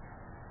communion.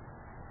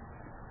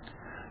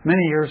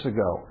 Many years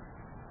ago,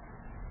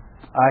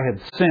 I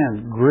had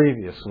sinned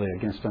grievously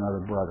against another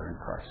brother in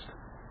Christ.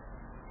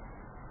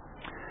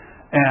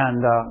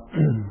 And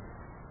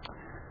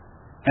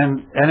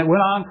it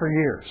went on for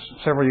years,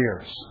 several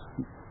years.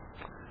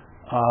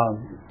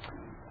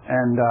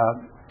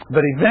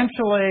 But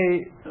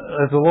eventually,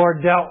 as the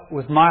Lord dealt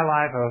with my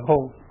life, a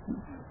whole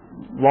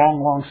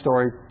long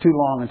story, too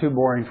long and too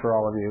boring for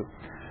all of you.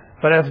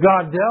 But as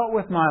God dealt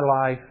with my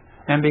life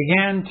and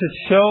began to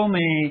show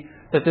me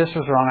that this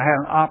was wrong, I had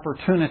an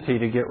opportunity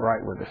to get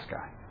right with this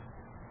guy.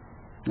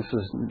 This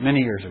was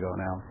many years ago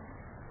now,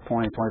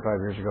 20, 25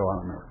 years ago, I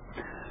don't remember.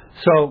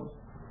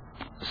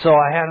 So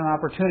I had an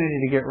opportunity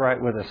to get right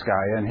with this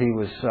guy, and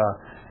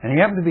he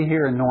happened to be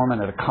here in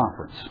Norman at a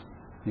conference.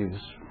 He was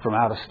from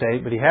out of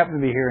state, but he happened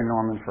to be here in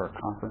Norman for a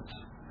conference.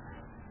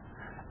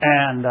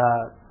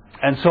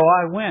 And so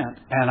I went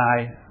and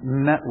I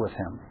met with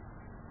him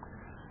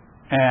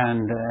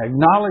and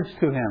acknowledged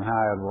to him how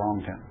I had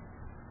wronged him.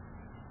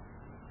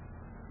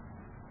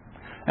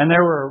 And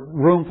there were a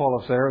room full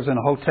of us there. It was in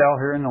a hotel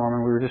here in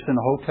Norman. We were just in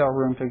a hotel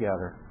room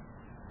together.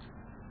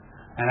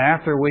 And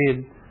after we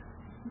had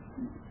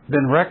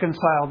been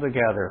reconciled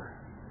together,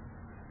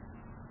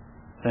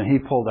 then he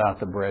pulled out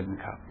the bread and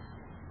cup.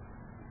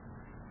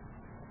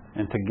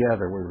 And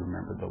together we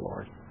remembered the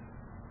Lord.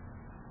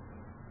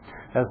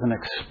 As an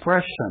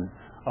expression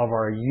of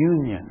our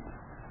union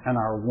and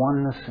our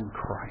oneness in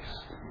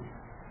Christ.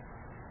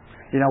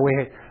 You know,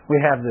 we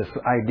have this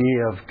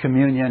idea of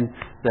communion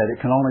that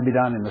it can only be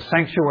done in the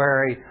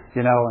sanctuary,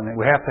 you know, and that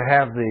we have to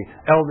have the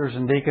elders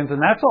and deacons,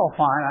 and that's all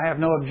fine. I have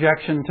no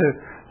objection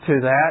to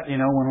that. You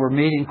know, when we're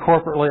meeting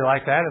corporately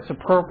like that, it's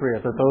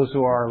appropriate that those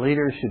who are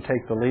leaders should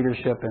take the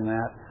leadership in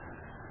that.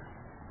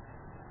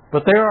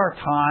 But there are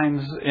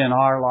times in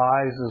our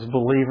lives as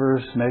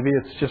believers, maybe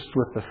it's just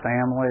with the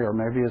family or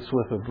maybe it's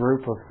with a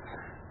group of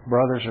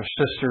brothers or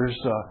sisters,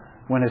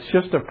 when it's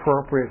just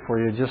appropriate for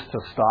you just to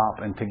stop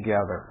and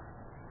together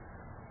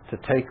to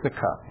take the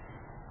cup,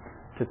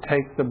 to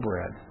take the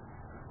bread,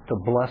 to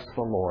bless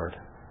the Lord,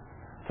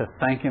 to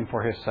thank Him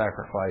for His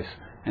sacrifice,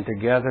 and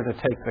together to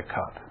take the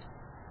cup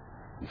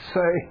and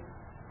say,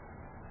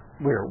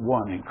 we are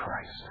one in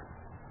Christ.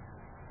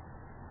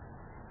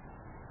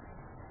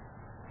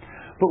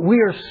 But we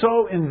are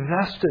so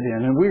invested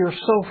in and we are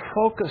so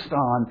focused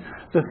on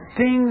the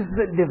things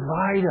that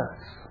divide us,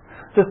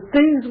 the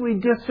things we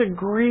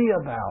disagree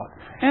about.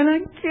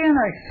 And again,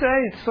 I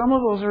say some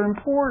of those are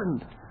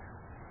important.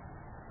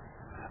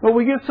 But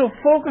we get so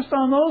focused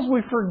on those,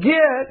 we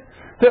forget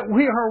that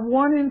we are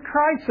one in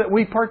Christ, that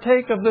we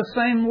partake of the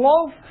same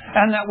loaf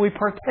and that we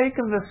partake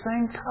of the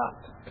same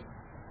cup.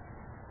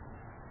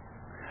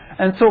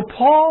 And so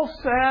Paul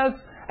says,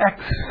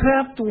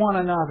 accept one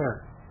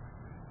another.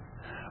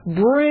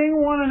 Bring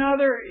one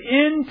another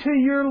into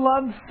your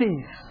love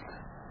feast.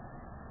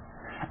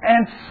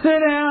 And sit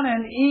down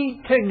and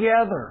eat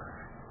together.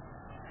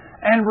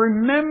 And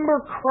remember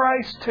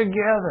Christ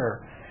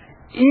together.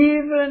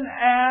 Even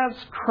as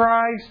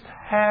Christ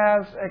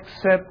has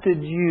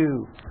accepted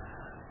you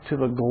to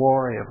the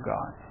glory of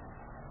God.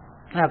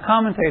 Now,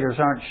 commentators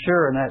aren't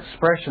sure in that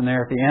expression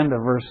there at the end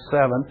of verse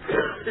 7,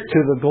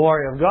 to the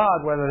glory of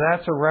God, whether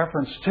that's a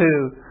reference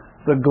to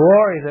the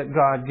glory that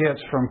God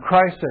gets from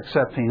Christ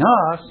accepting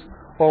us,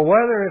 or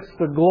whether it's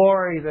the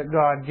glory that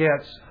God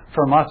gets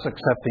from us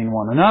accepting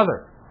one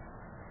another.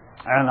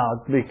 And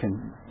I'll be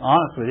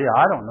honest with you,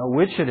 I don't know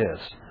which it is,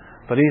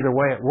 but either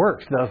way it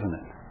works, doesn't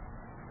it?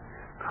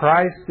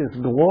 God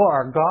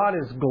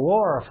is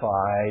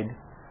glorified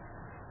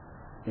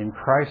in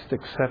Christ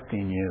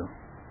accepting you.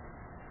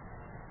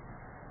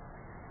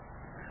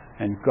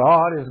 And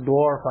God is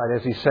glorified,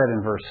 as He said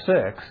in verse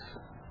 6,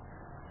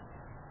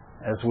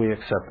 as we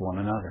accept one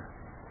another.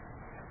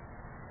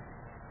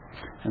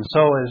 And so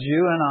as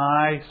you and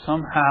I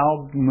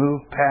somehow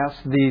move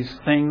past these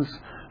things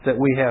that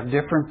we have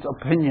different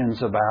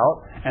opinions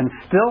about and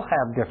still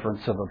have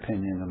difference of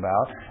opinion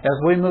about, as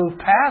we move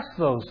past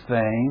those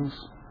things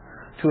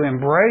to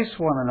embrace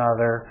one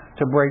another,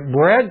 to break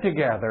bread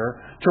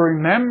together, to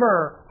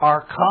remember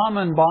our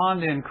common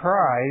bond in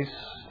Christ,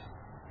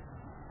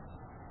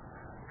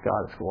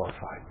 God is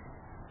glorified.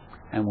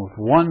 And with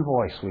one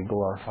voice we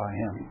glorify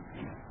Him.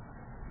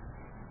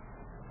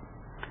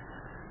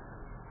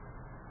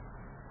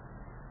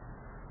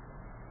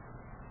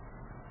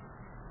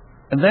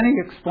 And then he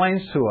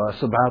explains to us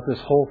about this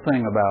whole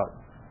thing about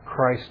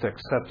Christ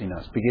accepting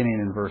us, beginning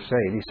in verse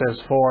 8. He says,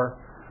 For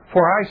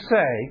I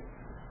say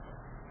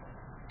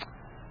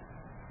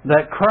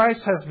that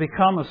Christ has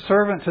become a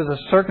servant to the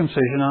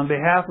circumcision on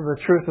behalf of the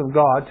truth of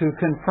God to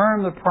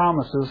confirm the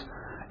promises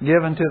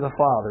given to the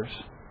fathers,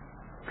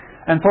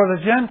 and for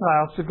the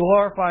Gentiles to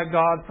glorify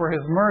God for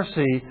His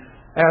mercy,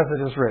 as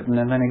it is written.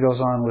 And then he goes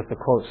on with the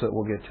quotes that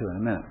we'll get to in a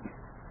minute.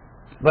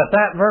 But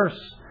that verse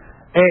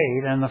 8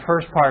 and the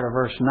first part of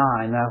verse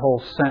 9, that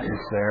whole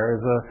sentence there,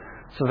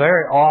 it's a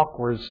very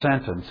awkward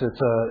sentence.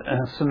 It's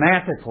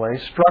semantically,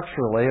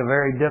 structurally, a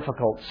very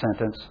difficult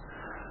sentence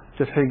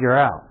to figure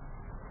out.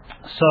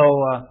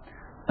 So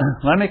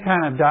let me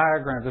kind of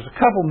diagram. There's a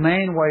couple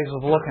main ways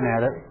of looking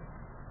at it.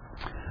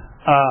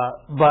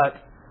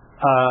 But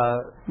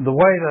the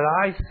way that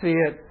I see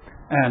it,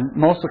 and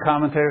most of the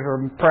commentators,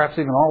 or perhaps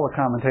even all the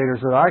commentators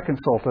that I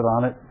consulted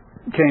on it,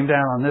 came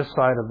down on this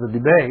side of the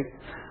debate.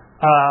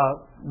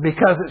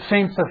 because it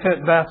seems to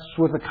fit best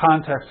with the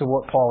context of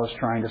what Paul is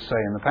trying to say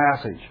in the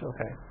passage.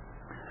 Okay.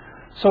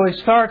 So he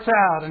starts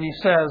out and he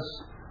says,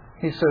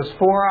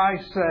 "For I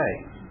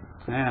say,"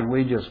 and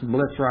we just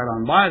blitz right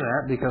on by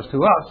that because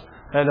to us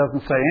that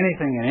doesn't say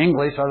anything in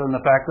English other than the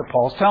fact that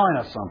Paul's telling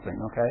us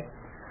something. Okay.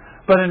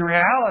 But in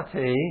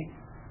reality,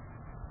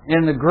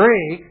 in the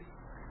Greek,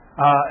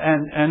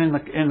 and in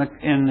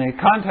the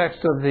context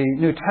of the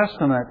New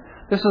Testament,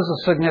 this is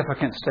a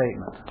significant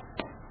statement.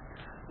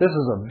 This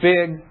is a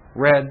big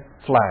red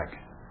flag.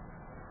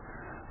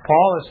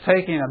 Paul is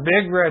taking a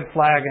big red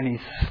flag and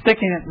he's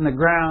sticking it in the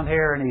ground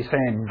here and he's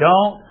saying,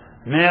 "Don't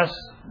miss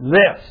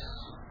this."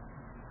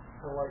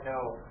 Kind of like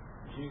how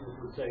Jesus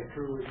would say,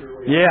 "Truly,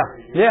 truly."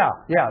 Yeah.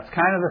 It's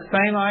kind of the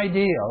same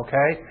idea.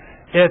 Okay,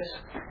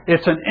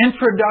 it's an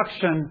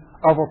introduction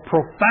of a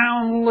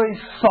profoundly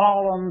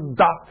solemn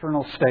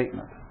doctrinal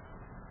statement.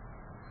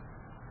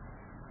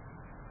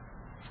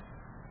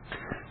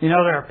 You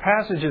know, there are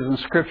passages in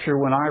Scripture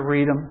when I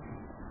read them,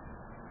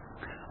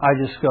 I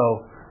just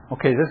go,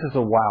 okay, this is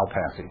a wow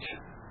passage.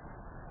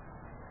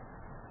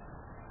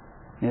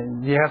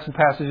 And you have some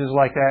passages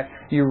like that.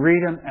 You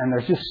read them and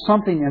there's just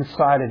something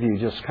inside of you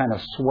just kind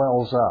of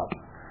swells up.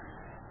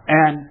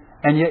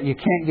 And yet you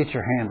can't get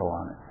your handle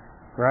on it.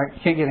 Right? You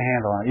can't get a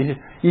handle on it.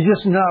 You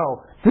just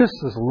know this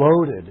is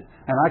loaded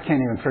and I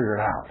can't even figure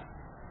it out.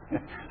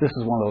 This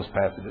is one of those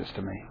passages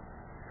to me.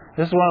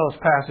 This is one of those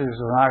passages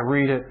when I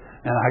read it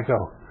and I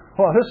go,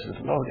 "Well, this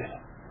is loaded."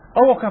 I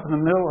woke up in the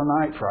middle of the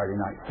night Friday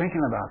night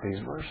thinking about these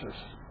verses.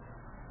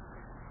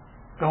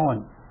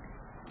 Going,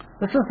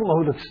 this is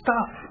loaded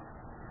stuff.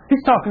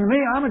 He's talking to me.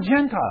 I'm a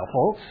Gentile,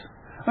 folks.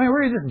 I mean,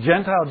 we're just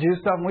Gentile Jew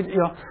stuff. And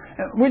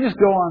we just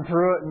go on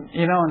through it,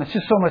 and it's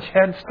just so much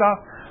head stuff.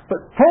 But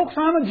folks,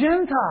 I'm a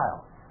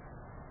Gentile.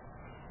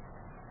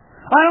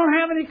 I don't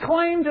have any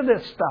claim to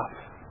this stuff.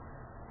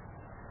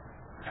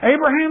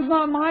 Abraham's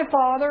not my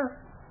father.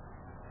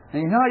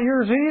 And he's not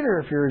yours either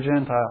if you're a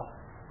Gentile.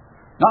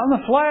 Not in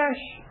the flesh.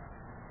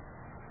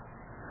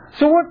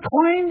 So what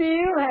claim do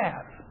you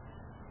have?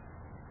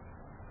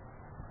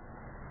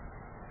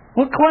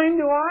 What claim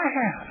do I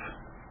have?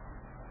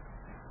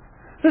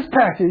 This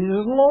passage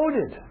is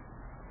loaded.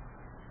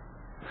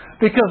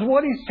 Because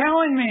what he's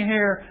telling me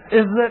here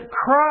is that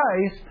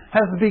Christ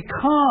has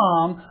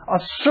become a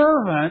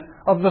servant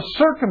of the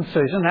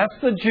circumcision, that's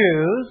the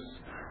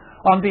Jews,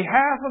 on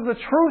behalf of the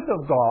truth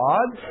of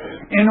God,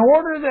 in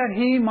order that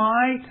he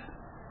might,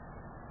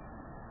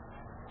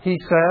 he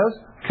says,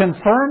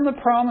 confirm the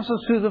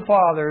promises to the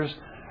fathers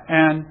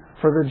and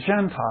for the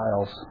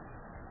Gentiles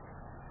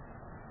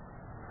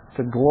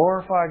to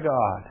glorify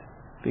God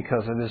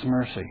because of His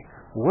mercy.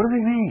 What does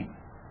he mean?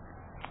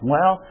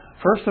 Well,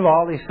 first of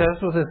all, he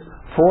says with his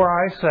 "for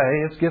I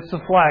say," it gets the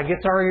flag,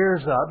 gets our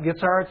ears up,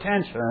 gets our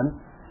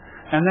attention.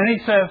 And then he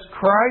says,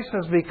 Christ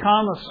has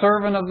become a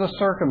servant of the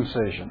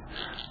circumcision.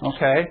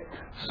 Okay?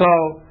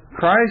 So,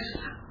 Christ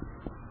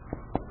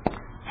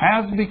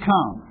has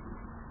become.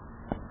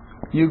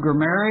 You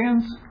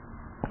grammarians,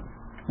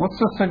 what's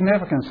the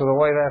significance of the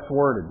way that's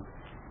worded?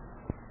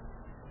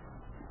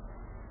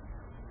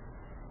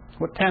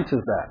 What tense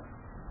is that?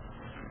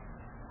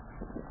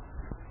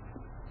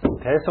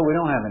 Okay, so we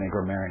don't have any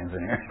grammarians in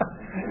here.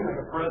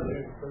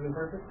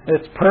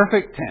 It's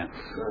perfect tense.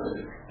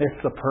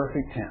 It's the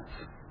perfect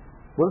tense.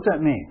 What does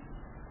that mean?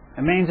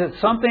 It means it's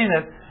something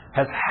that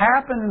has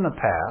happened in the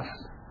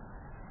past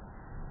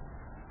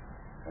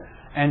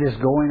and is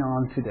going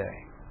on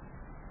today.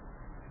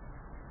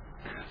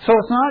 So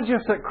it's not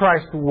just that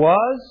Christ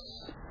was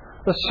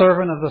the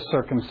servant of the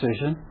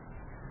circumcision.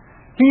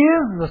 He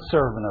is the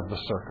servant of the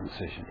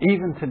circumcision,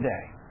 even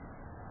today.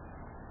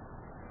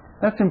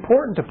 That's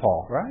important to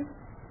Paul, right?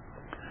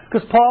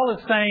 Because Paul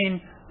is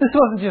saying this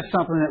wasn't just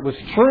something that was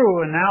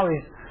true and now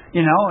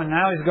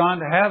he's gone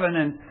to heaven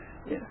and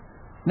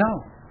no.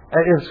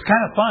 It's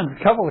kind of fun.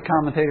 A couple of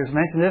commentators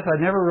mentioned this. I'd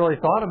never really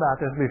thought about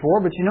this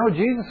before, but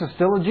Jesus is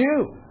still a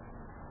Jew.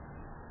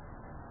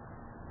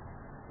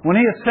 When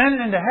He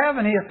ascended into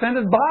heaven, He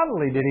ascended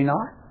bodily, did He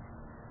not?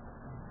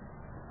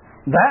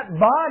 That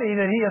body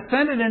that He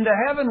ascended into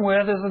heaven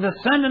with is a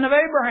descendant of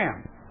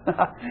Abraham.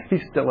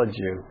 He's still a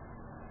Jew.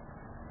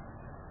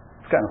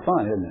 It's kind of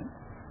fun, isn't it?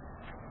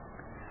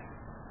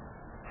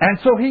 And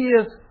so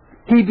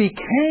He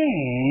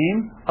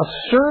became a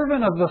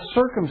servant of the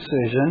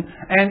circumcision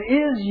and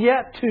is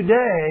yet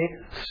today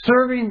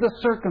serving the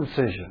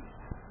circumcision.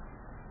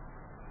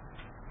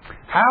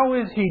 How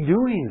is He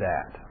doing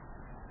that?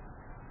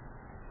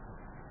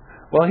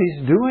 Well,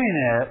 He's doing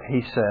it,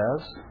 he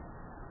says.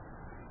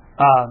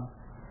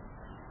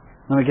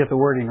 Let me get the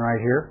wording right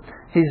here.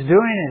 He's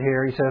doing it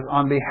here, he says,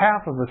 on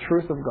behalf of the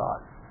truth of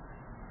God.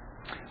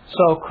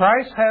 So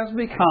Christ has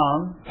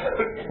become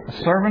a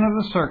servant of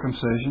the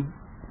circumcision.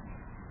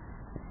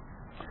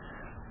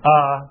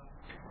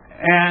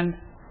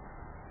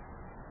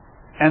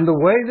 And the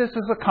way this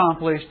is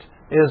accomplished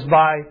is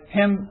by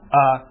Him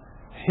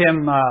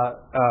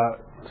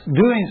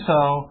doing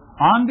so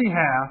on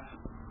behalf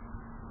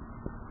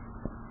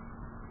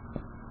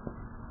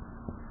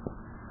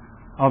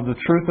of the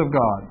truth of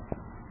God.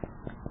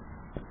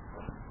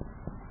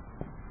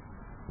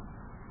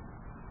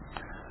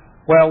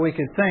 Well, we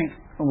could think,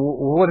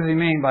 what does he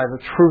mean by the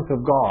truth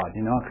of God?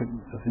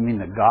 Does he mean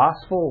the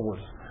gospel?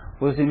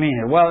 What does he mean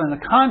here? Well, in the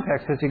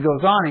context, as he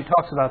goes on, he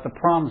talks about the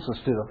promises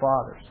to the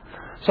fathers.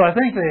 So I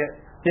think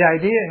the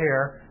idea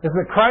here is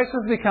that Christ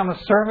has become a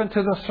servant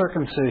to the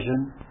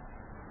circumcision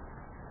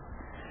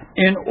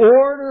in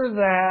order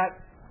that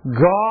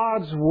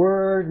God's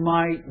Word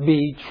might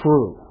be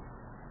true.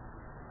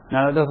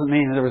 Now, that doesn't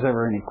mean that there was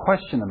ever any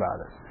question about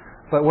it.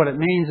 But what it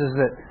means is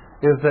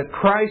that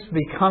Christ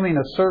becoming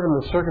a servant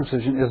of the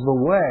circumcision is the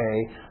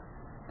way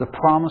the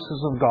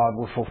promises of God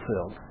were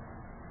fulfilled.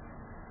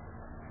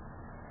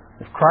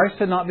 If Christ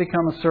had not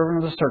become a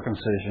servant of the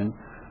circumcision,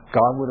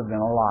 God would have been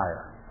a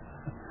liar.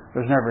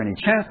 There's never any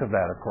chance of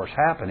that, of course,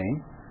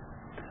 happening.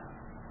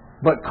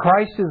 But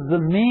Christ is the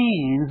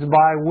means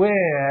by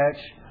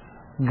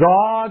which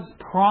God's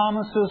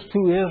promises to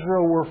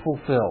Israel were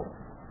fulfilled.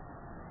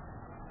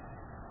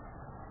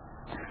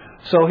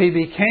 So He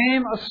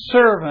became a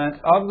servant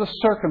of the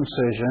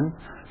circumcision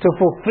to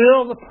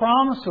fulfill the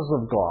promises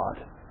of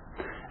God.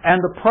 And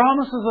the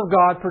promises of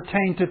God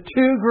pertain to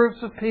two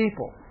groups of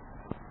people.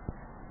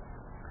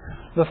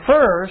 The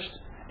first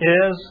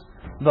is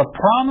the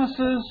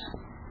promises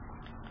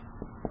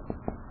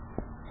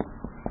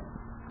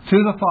to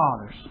the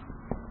fathers.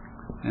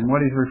 And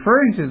what he's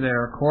referring to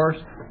there, of course,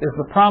 is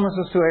the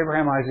promises to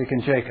Abraham, Isaac,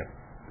 and Jacob.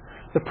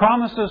 The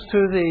promises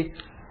to the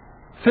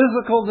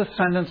physical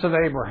descendants of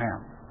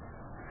Abraham.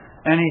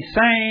 And he's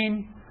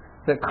saying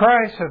that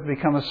Christ has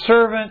become a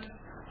servant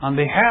on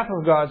behalf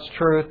of God's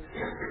truth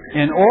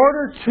in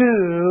order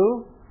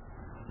to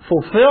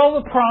fulfill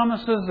the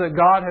promises that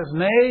God has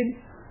made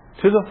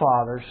to the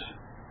fathers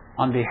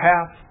on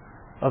behalf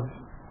of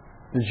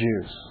the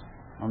Jews,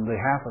 on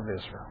behalf of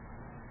Israel.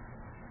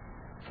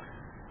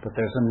 But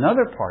there's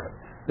another part of it.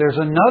 There's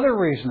another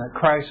reason that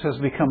Christ has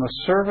become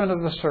a servant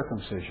of the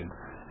circumcision.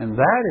 And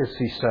that is,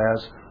 he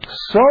says,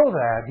 so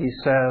that, he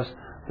says,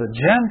 the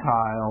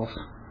Gentiles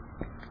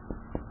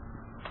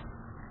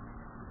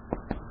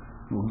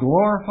will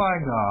glorify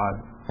God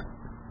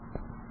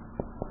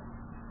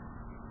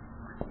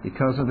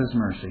because of His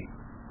mercy.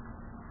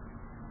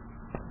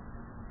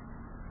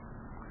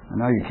 I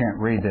know you can't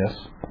read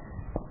this.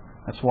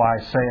 That's why I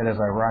say it as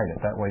I write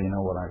it. That way you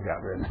know what I've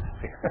got written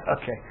here.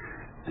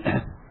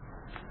 Okay.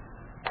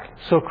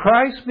 So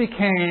Christ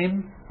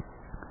became,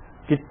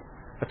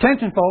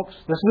 attention folks,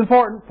 this is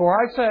important, for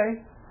I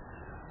say,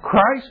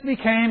 Christ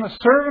became a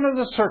servant of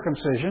the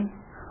circumcision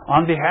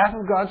on behalf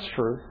of God's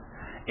truth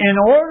in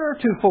order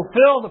to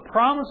fulfill the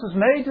promises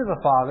made to the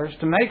fathers,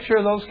 to make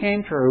sure those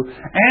came true,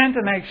 and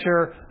to make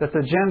sure that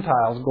the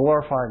Gentiles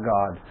glorify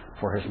God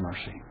for His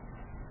mercy.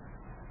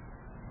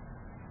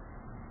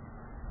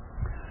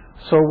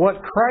 So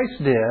what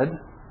Christ did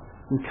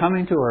in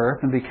coming to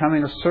earth and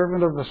becoming a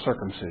servant of the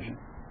circumcision,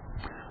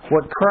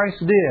 what Christ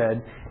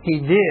did, He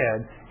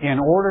did in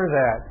order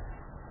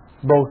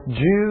that both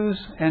Jews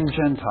and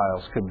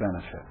Gentiles could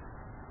benefit.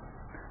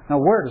 Now,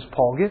 where does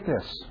Paul get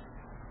this?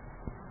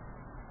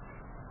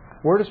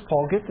 Where does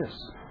Paul get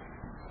this?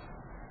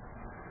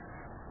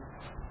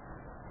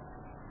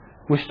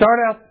 We start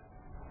out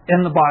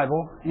in the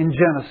Bible, in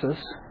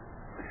Genesis,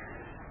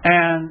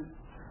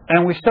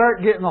 and we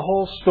start getting the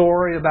whole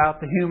story about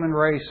the human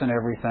race and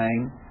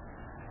everything.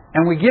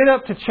 And we get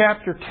up to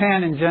chapter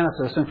 10 in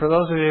Genesis, and for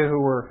those of you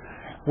who were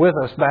with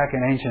us back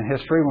in ancient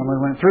history when we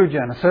went through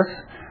Genesis,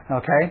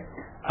 okay,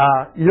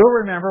 you'll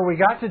remember we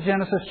got to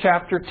Genesis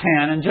chapter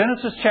 10, and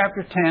Genesis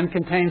chapter 10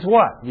 contains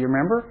what? Do you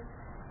remember?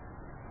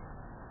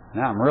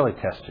 Now I'm really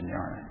testing you,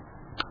 aren't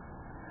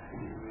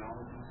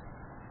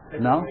I?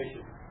 No?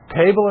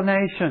 Table of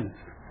Nations.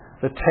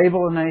 The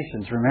Table of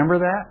Nations. Remember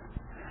that?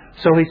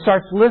 So he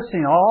starts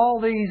listing all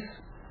these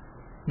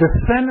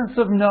descendants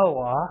of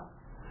Noah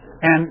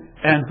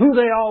and who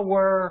they all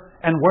were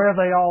and where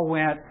they all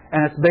went,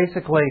 and it's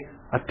basically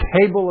a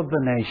table of the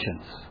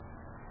nations.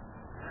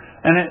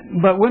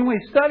 But when we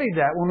studied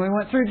that, when we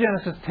went through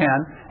Genesis 10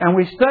 and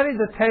we studied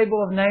the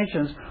table of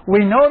nations,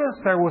 we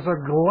noticed there was a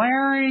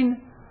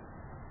glaring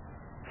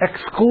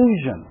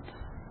exclusion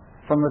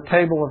from the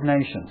table of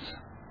nations.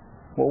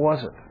 What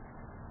was it?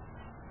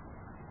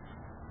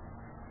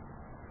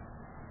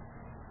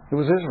 It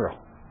was Israel.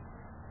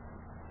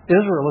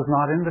 Israel is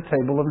not in the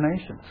table of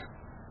nations.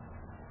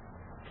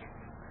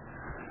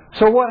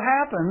 So what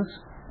happens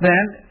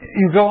then,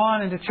 you go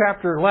on into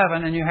chapter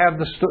 11 and you have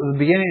the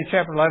beginning of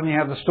chapter 11, you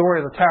have the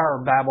story of the Tower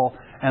of Babel,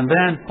 and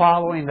then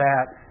following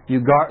that, you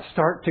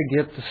start to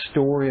get the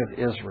story of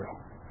Israel.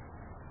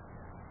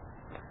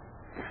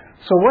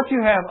 So what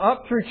you have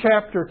up through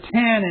chapter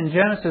 10 in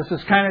Genesis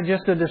is kind of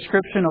just a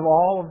description of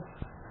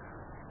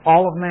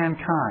all of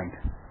mankind,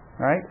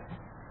 right?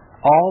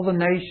 All the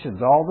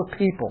nations, all the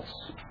peoples.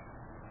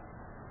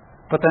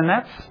 But then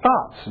that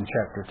stops in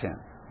chapter 10.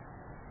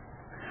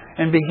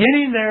 And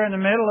beginning there in the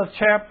middle of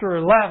chapter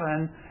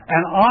 11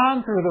 and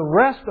on through the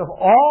rest of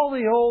all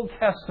the Old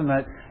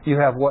Testament, you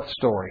have what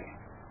story?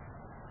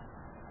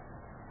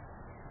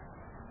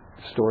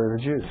 The story of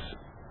the Jews.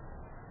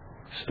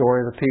 The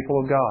story of the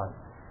people of God.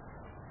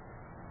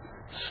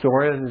 The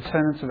story of the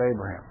descendants of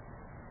Abraham.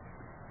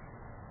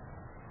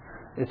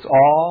 It's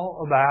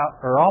all about,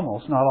 or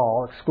almost, not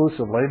all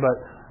exclusively,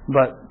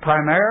 but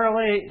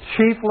primarily,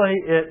 chiefly,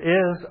 it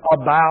is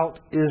about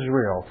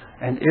Israel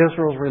and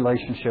Israel's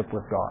relationship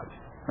with God.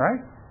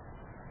 Right?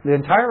 The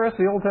entire rest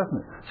of the Old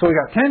Testament. So we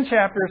got 10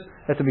 chapters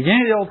at the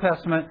beginning of the Old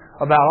Testament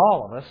about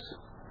all of us.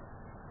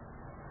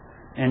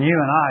 And you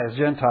and I, as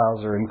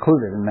Gentiles, are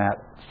included in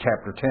that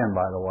chapter 10,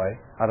 by the way.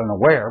 I don't know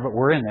where, but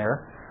we're in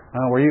there. I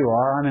don't know where you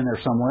are. I'm in there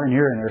somewhere, and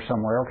you're in there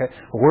somewhere. Okay,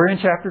 but we're in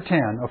chapter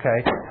 10.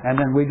 Okay, and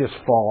then we just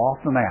fall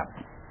off the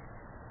map.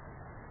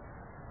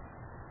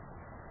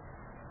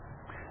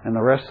 And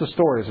the rest of the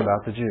story is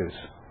about the Jews.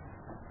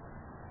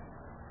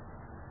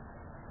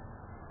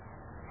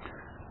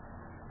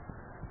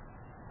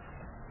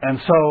 And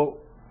so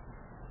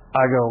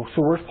I go,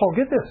 so where does Paul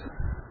get this?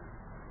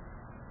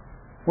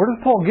 Where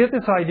does Paul get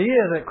this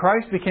idea that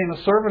Christ became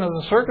a servant of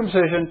the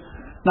circumcision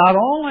not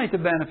only to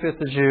benefit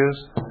the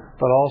Jews,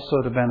 but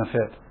also to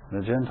benefit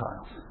the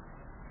Gentiles?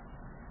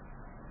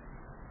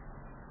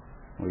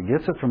 Well, he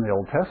gets it from the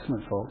Old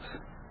Testament, folks.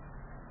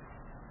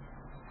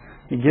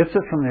 He gets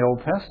it from the Old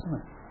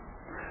Testament.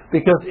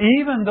 Because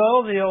even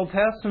though the Old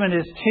Testament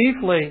is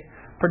chiefly,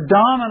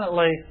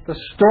 predominantly, the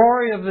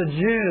story of the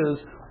Jews,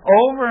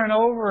 over and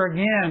over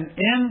again,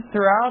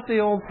 throughout the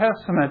Old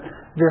Testament,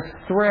 this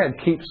thread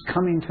keeps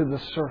coming to the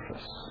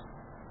surface.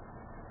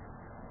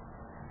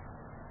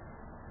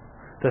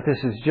 That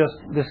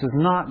this is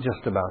not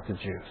just about the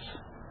Jews.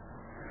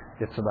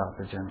 It's about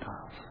the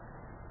Gentiles.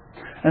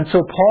 And so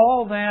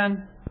Paul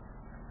then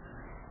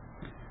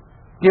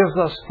gives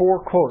us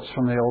 4 quotes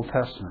from the Old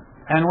Testament.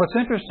 And what's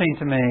interesting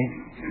to me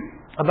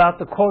about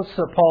the quotes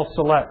that Paul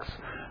selects,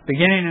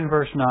 beginning in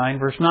verse 9,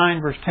 verse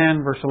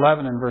 10, verse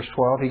 11, and verse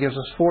 12, he gives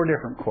us 4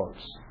 different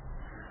quotes.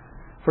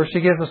 First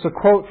he gives us a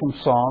quote from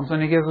Psalms,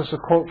 then he gives us a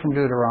quote from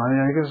Deuteronomy,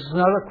 then he gives us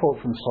another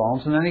quote from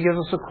Psalms, and then he gives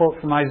us a quote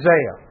from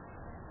Isaiah.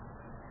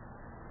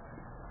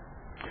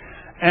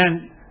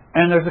 And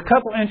there's a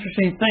couple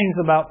interesting things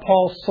about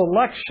Paul's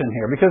selection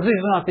here, because these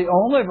are not the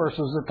only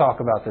verses that talk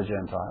about the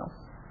Gentiles.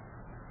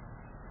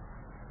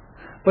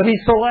 But he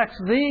selects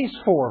these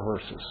 4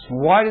 verses.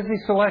 Why does he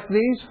select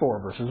these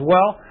 4 verses?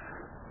 Well,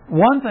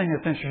 one thing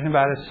that's interesting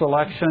about his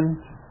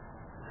selection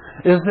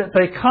is that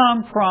they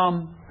come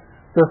from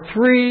the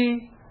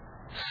 3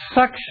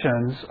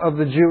 sections of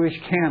the Jewish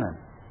canon.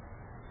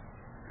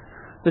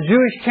 The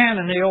Jewish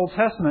canon, the Old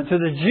Testament, to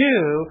the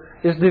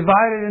Jew is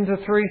divided into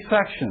 3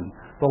 sections: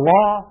 the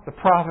law, the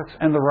prophets,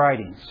 and the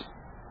writings.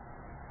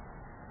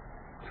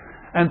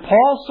 And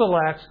Paul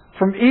selects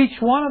from each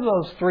one of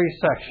those 3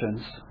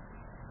 sections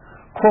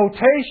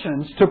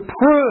quotations to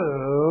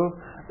prove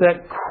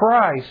that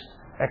Christ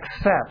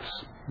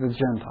accepts the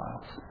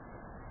Gentiles.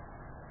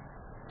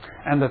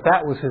 And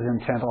that was his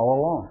intent all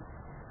along.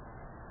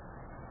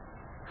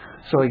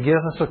 So he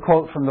gives us a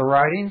quote from the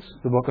writings,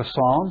 the book of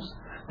Psalms.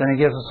 Then he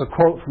gives us a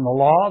quote from the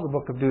law, the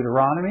book of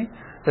Deuteronomy.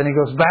 Then he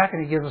goes back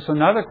and he gives us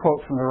another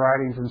quote from the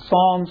writings in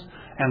Psalms.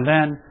 And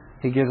then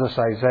he gives us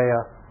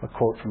Isaiah, a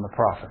quote from the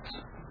prophets.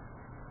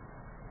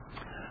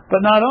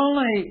 But not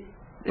only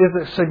is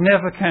it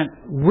significant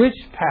which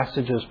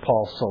passages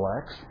Paul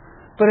selects,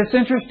 but it's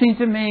interesting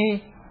to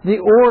me the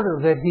order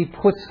that he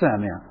puts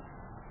them in.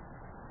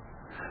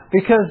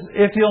 Because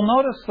if you'll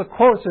notice the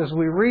quotes as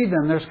we read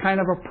them, there's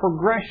kind of a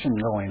progression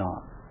going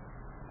on.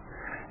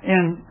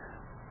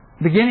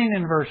 Beginning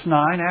in verse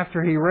 9,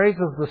 after he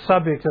raises the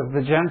subject of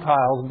the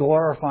Gentiles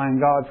glorifying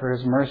God for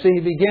His mercy,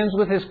 he begins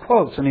with his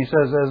quotes, and he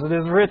says, as it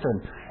is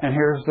written. And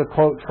here's the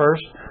quote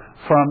first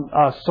from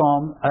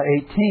Psalm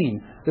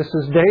 18. This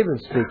is David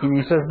speaking.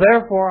 He says,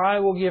 therefore I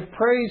will give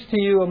praise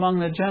to you among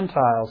the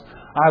Gentiles.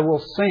 I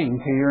will sing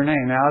to your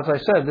name. Now, as I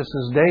said, this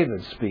is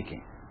David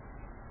speaking.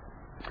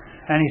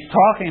 And he's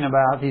talking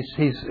about, this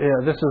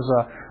is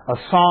a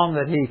psalm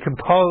that he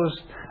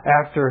composed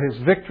after his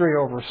victory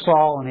over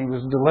Saul, and he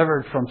was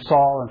delivered from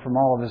Saul and from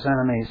all of his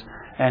enemies.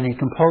 And he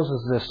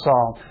composes this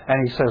psalm,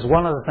 and he says,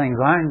 one of the things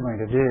I'm going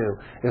to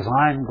do is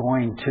I'm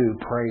going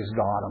to praise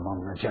God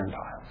among the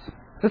Gentiles.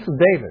 This is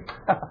David.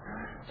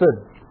 So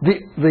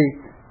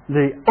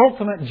the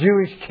ultimate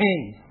Jewish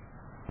king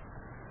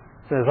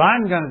says,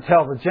 I'm going to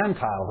tell the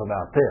Gentiles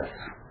about this.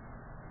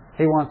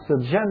 He wants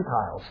the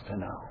Gentiles to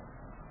know.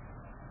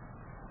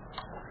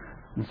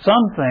 And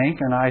some think,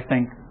 and I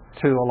think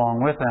too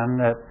along with them,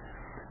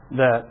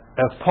 that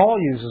as Paul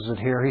uses it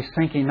here, he's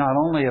thinking not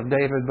only of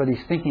David, but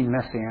he's thinking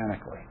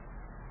messianically.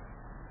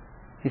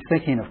 He's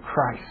thinking of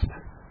Christ,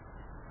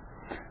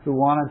 who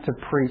wanted to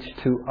preach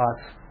to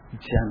us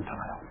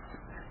Gentiles.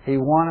 He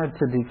wanted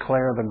to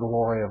declare the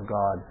glory of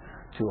God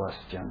to us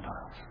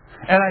Gentiles.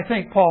 And I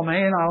think Paul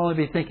may not only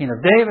be thinking of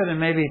David and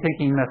maybe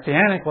thinking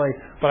messianically,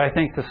 but I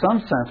think to some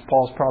sense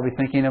Paul's probably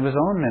thinking of his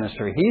own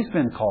ministry. He's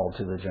been called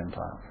to the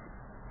Gentiles.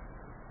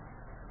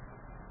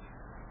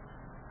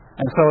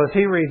 And so as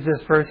he reads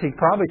this verse, he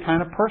probably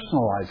kind of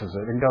personalizes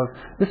it and goes,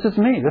 this is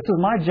me. This is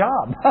my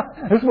job.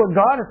 This is what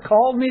God has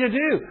called me to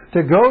do,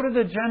 to go to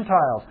the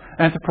Gentiles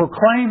and to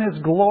proclaim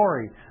His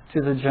glory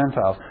to the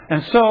Gentiles.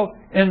 And so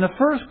in the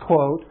first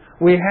quote,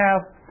 we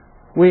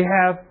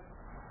have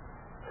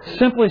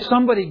simply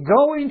somebody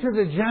going to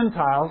the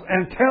Gentiles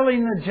and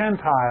telling the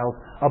Gentiles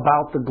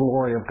about the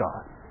glory of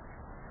God.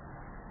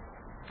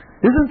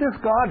 Isn't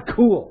this God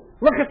cool?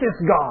 Look at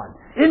this God.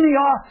 Isn't He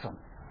awesome?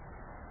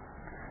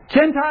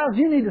 Gentiles,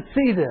 you need to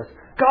see this.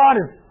 God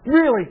is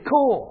really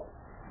cool.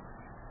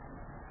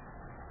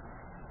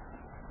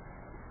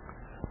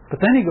 But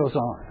then He goes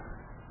on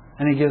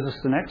and He gives us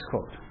the next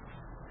quote.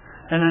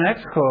 And the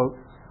next quote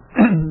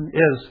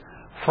is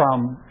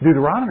from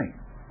Deuteronomy.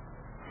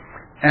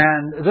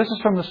 And this is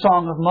from the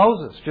Song of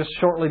Moses, just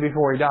shortly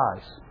before he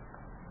dies.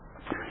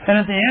 And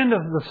at the end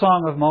of the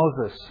Song of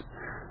Moses,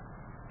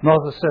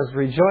 Moses says,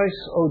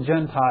 "Rejoice, O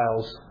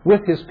Gentiles,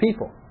 with His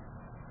people."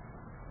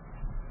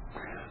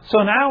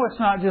 So now it's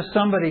not just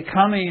somebody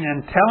coming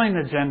and telling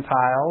the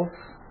Gentiles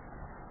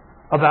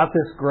about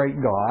this great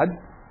God,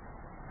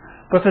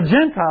 but the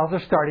Gentiles are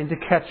starting to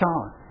catch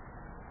on.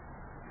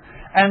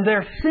 And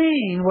they're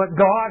seeing what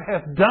God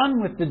has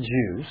done with the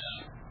Jews,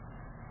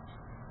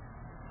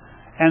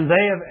 and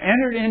they have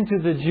entered into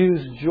the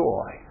Jews'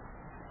 joy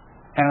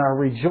and are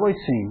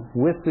rejoicing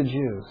with the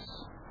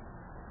Jews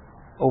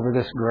over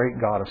this great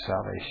God of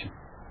salvation.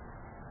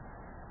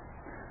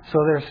 So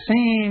they're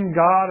seeing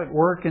God at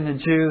work in the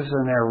Jews,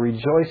 and they're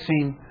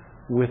rejoicing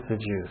with the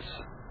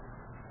Jews.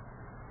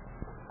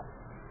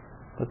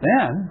 But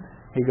then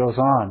he goes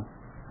on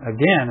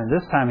again, and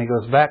this time he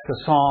goes back to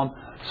Psalm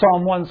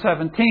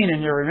 117.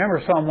 And you remember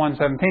Psalm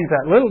 117 is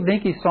that little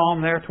dinky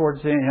psalm there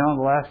towards the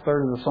last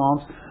third of the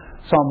Psalms.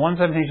 Psalm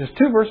 117 is just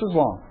 2 verses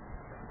long.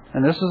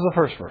 And this is the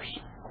first verse.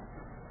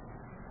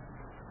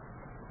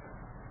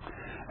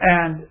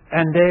 And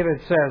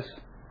David says,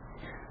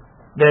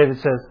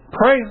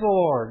 "Praise the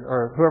Lord,"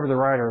 or whoever the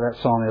writer of that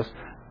psalm is,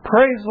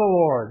 "Praise the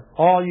Lord,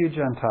 all you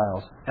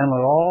Gentiles, and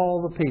let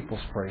all the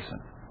peoples praise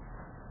Him."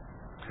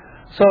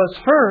 So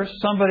at first,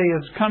 somebody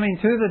is coming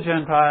to the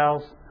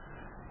Gentiles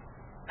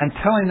and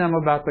telling them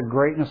about the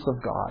greatness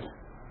of God.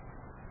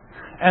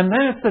 And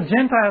then it's the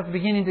Gentiles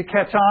beginning to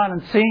catch on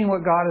and seeing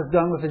what God has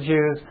done with the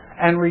Jews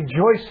and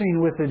rejoicing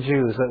with the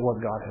Jews at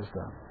what God has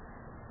done.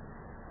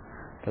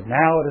 But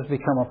now it has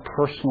become a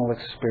personal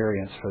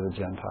experience for the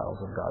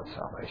Gentiles of God's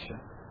salvation.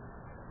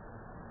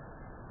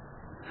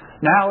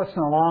 Now it's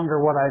no longer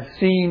what I've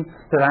seen,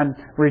 that I'm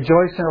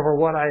rejoicing over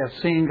what I have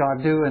seen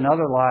God do in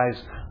other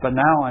lives, but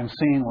now I'm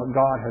seeing what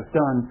God has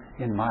done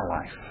in my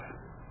life.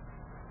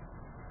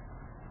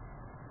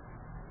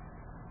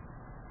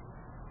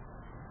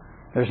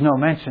 There's no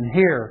mention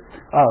here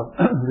of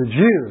the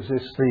Jews.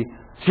 It's the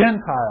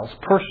Gentiles'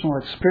 personal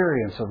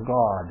experience of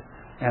God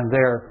and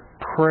their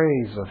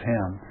praise of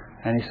Him.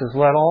 And he says,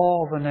 "Let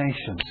all the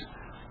nations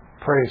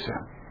praise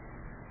Him."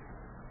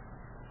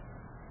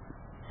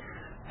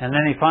 And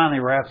then he finally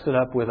wraps it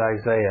up with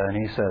Isaiah, and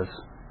he says,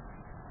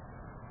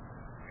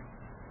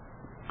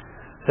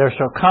 "There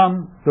shall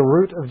come the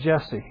root of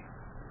Jesse,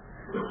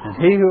 and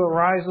he who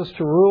arises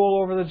to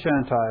rule over the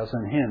Gentiles,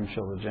 and him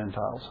shall the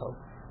Gentiles hope."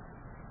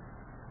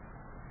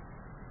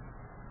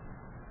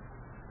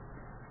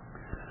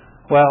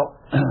 Well,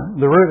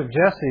 the root of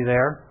Jesse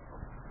there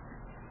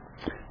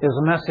is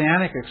a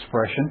messianic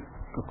expression,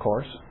 of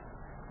course.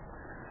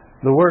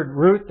 The word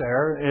root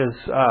there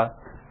is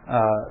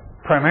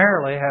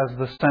primarily has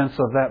the sense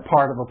of that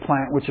part of a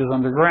plant which is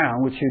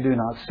underground, which you do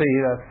not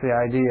see. That's the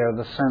idea,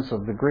 the sense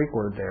of the Greek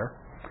word there.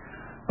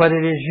 But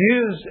it is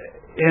used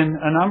in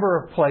a number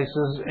of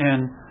places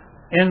in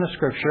the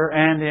Scripture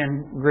and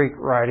in Greek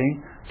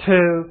writing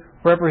to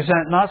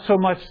represent not so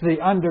much the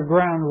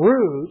underground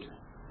root,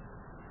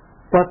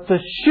 but the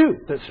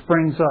shoot that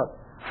springs up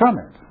from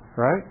it,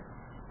 right?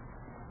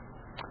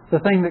 The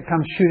thing that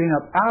comes shooting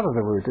up out of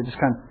the root, that just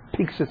kind of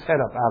peeks its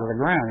head up out of the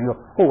ground. You go,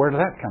 "Oh, where did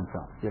that come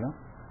from?" You know?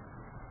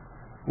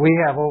 We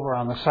have over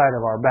on the side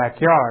of our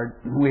backyard,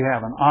 we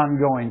have an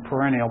ongoing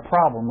perennial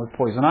problem with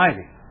poison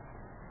ivy.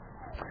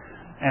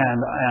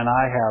 And I'm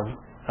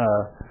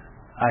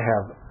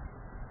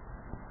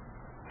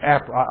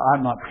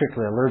not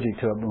particularly allergic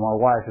to it, but my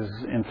wife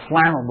is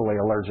inflammably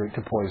allergic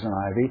to poison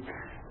ivy.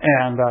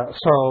 And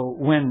so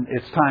when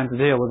it's time to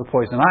deal with the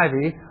poison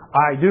ivy,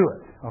 I do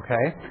it,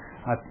 okay?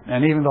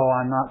 And even though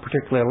I'm not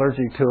particularly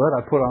allergic to it,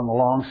 I put on the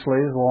long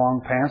sleeves, the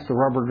long pants, the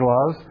rubber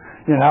gloves,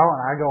 and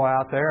I go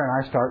out there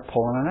and I start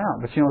pulling it out.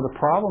 But the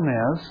problem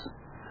is,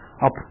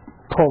 I'll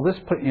pull this,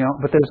 but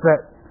there's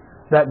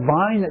that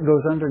vine that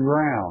goes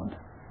underground,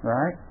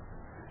 right?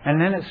 And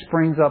then it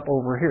springs up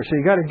over here. So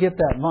you got to get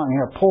that vine.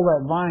 You got to pull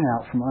that vine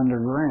out from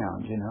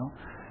underground,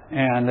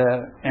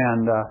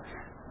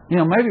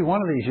 And maybe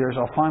one of these years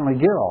I'll finally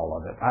get all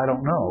of it. I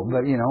don't know.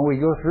 But, we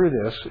go through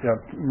this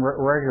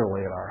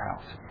regularly at our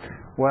house.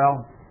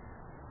 Well,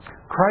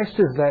 Christ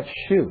is that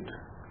shoot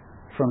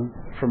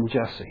from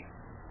Jesse.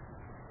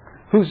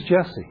 Who's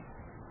Jesse?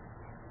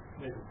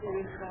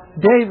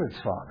 David's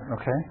father,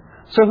 okay?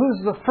 So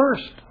who's the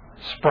first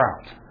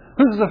sprout?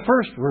 Who's the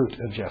first root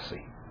of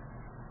Jesse?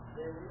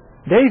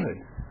 David.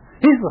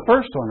 He's the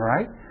first one,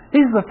 right?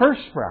 He's the first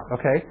sprout,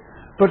 okay?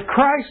 But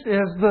Christ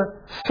is the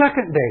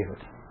second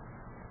David.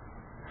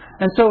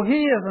 And so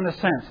He is, in a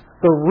sense,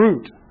 the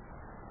root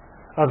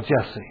of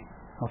Jesse.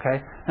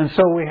 Okay? And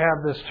so we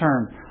have this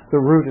term, the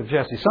root of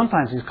Jesse.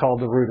 Sometimes he's called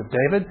the root of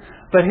David,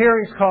 but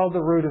here he's called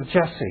the root of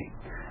Jesse.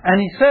 And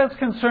he says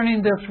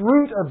concerning this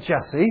root of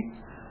Jesse,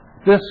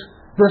 this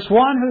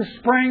one who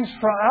springs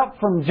up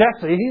from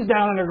Jesse, he's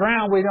down in the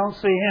ground, we don't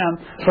see him,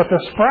 but the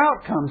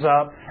sprout comes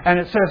up, and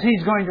it says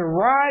he's going to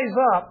rise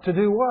up to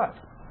do what?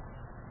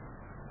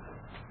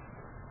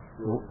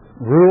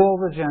 Rule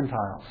the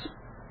Gentiles.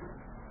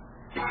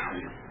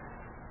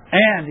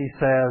 And he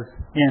says,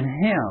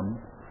 in him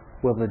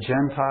will the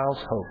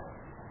Gentiles hope.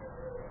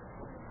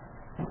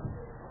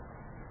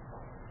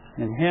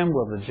 In him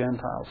will the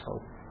Gentiles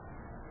hope.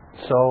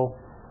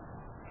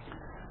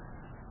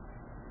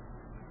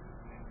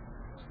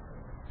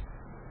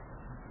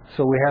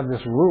 So we have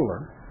this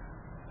ruler,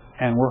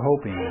 and we're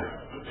hoping in it.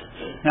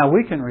 Now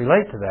we can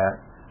relate to that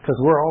because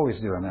we're always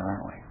doing that,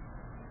 aren't we?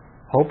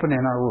 Hoping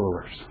in our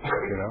rulers,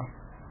 you know.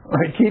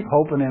 We keep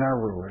hoping in our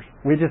rulers.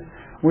 We just,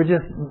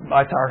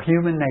 it's our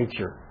human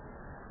nature.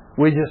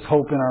 We just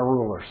hope in our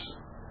rulers.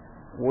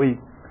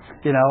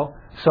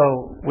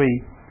 So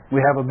we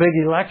have a big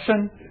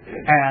election,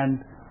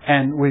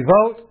 and we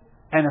vote,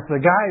 and if the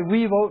guy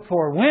we vote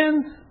for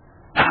wins,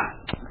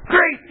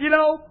 great,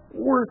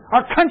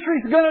 our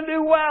country's going to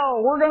do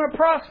well. We're going to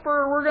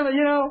prosper. We're going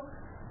to,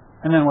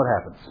 And then what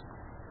happens?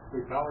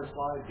 We power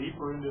slide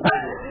deeper into the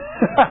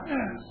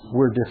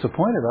We're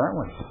disappointed, aren't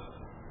we?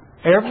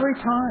 Every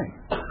time.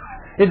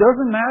 It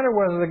doesn't matter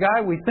whether the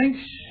guy we think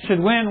should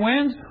win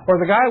wins or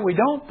the guy we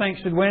don't think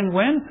should win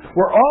wins.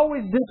 We're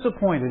always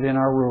disappointed in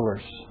our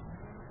rulers.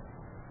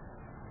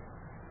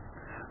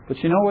 But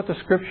you know what the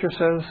Scripture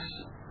says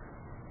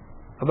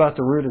about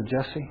the root of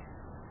Jesse?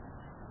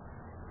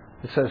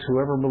 It says,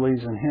 whoever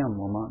believes in him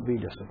will not be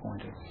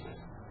disappointed.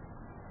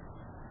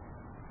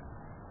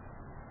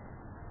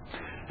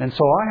 And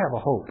so I have a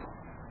hope.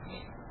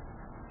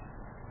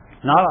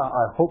 Not a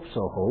I hope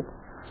so hope,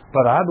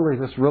 but I believe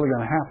this is really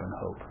going to happen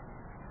hope.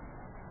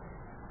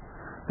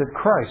 That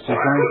Christ is going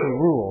to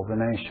rule the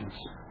nations.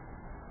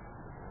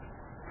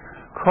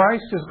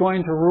 Christ is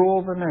going to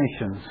rule the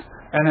nations,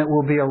 and it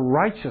will be a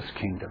righteous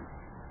kingdom.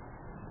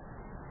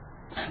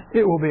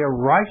 It will be a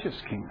righteous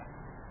kingdom.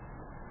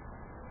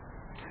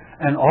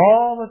 And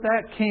all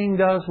that king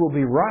does will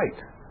be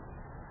right.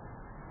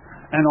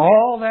 And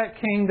all that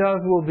king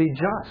does will be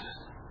just.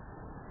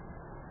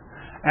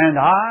 And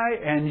I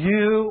and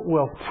you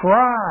will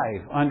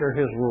thrive under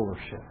his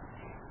rulership.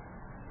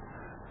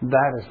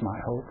 That is my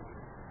hope.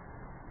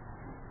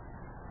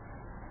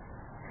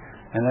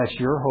 And that's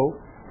your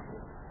hope.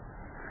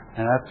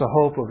 And that's the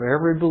hope of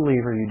every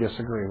believer you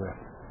disagree with.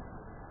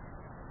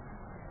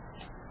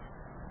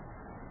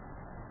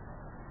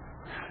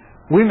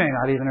 We may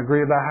not even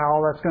agree about how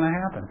all that's going to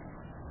happen.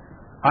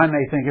 I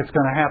may think it's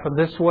going to happen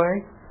this way,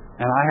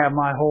 and I have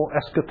my whole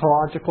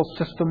eschatological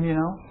system,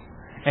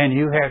 and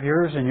you have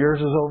yours, and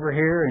yours is over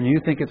here, and you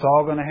think it's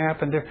all going to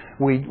happen.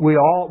 We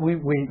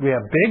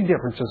have big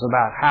differences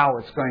about how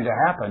it's going to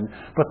happen,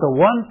 but the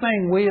one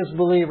thing we as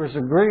believers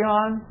agree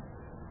on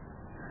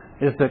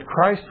is that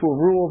Christ will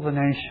rule the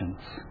nations,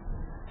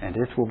 and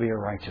it will be a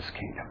righteous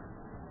kingdom.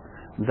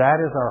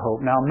 That is our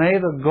hope. Now may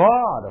the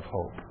God of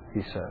hope,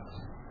 he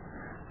says,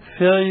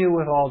 fill you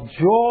with all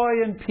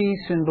joy and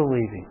peace in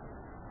believing.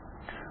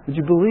 Would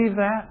you believe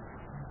that?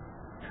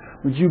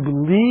 Would you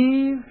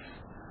believe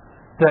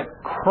that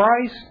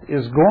Christ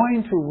is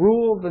going to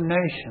rule the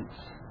nations?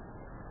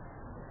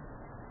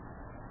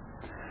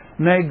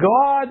 May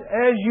God,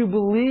 as you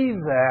believe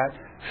that,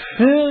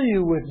 fill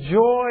you with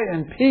joy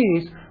and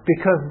peace,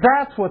 because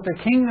that's what the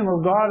kingdom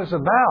of God is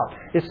about.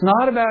 It's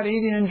not about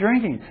eating and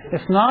drinking.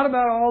 It's not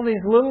about all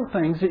these little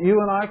things that you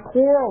and I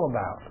quarrel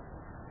about.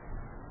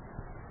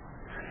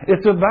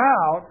 It's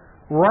about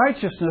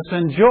righteousness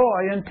and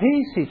joy and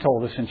peace, he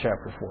told us in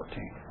chapter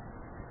 14.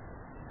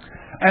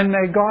 And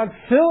may God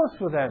fill us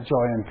with that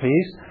joy and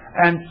peace,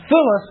 and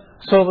fill us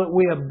so that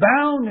we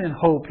abound in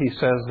hope, he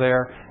says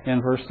there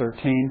in verse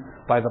 13,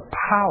 by the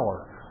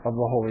power of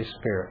the Holy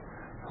Spirit.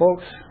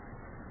 Folks,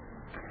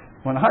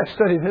 when I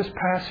studied this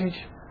passage,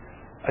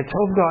 I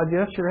told God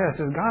yesterday, I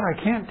said, God,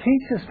 I can't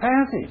teach this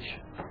passage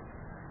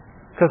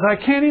because I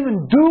can't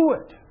even do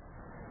it.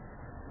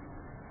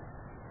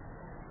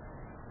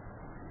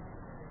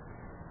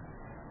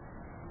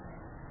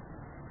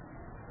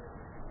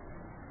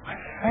 I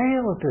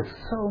fail at this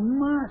so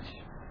much.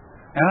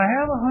 And I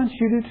have a hunch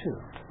you do too.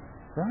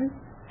 Right?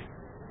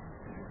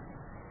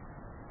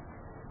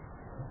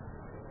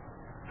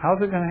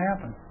 How's it going to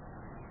happen?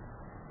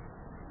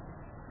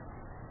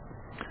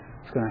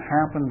 It's going to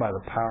happen by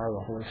the power of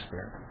the Holy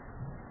Spirit.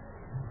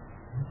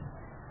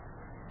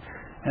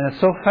 And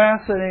it's so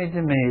fascinating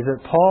to me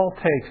that Paul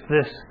takes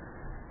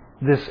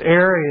this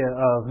area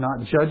of not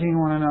judging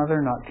one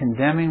another, not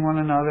condemning one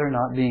another,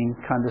 not being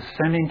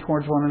condescending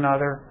towards one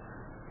another,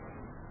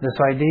 this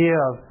idea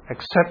of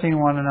accepting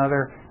one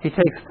another, he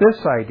takes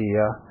this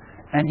idea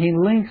and he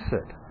links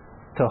it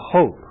to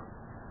hope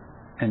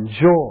and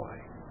joy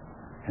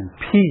and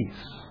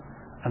peace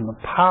and the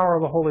power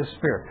of the Holy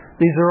Spirit.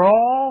 These are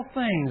all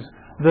things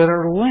that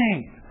are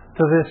linked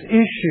to this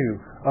issue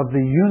of the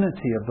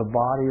unity of the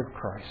body of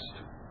Christ.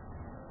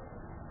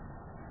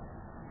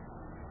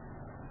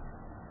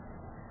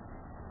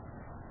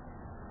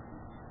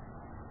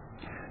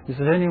 Is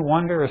it any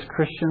wonder as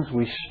Christians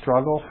we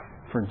struggle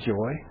for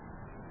joy?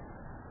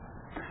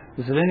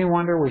 Is it any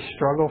wonder we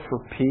struggle for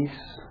peace?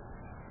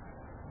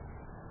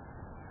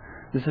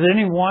 Is it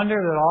any wonder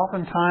that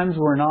oftentimes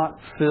we're not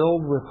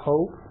filled with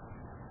hope?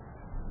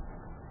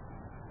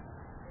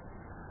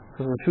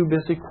 Because we're too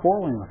busy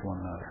quarreling with one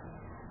another.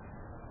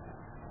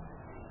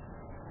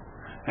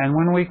 And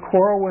when we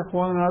quarrel with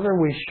one another,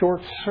 we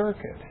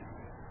short-circuit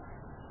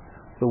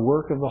the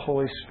work of the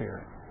Holy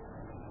Spirit.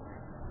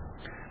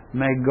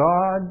 May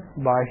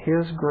God, by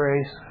His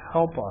grace,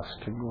 help us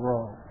to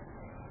grow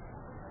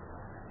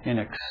in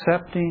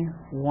accepting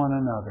one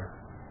another,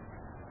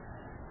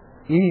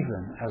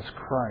 even as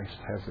Christ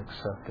has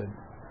accepted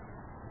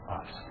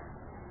us.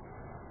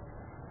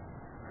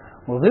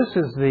 Well, this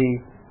is the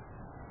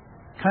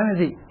kind of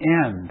the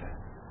end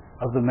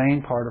of the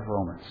main part of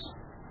Romans.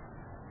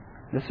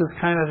 This is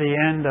kind of the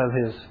end of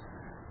his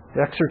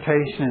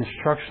exhortation,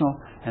 instructional,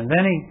 and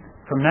then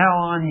from now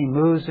on, he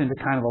moves into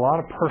kind of a lot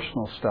of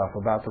personal stuff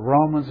about the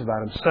Romans,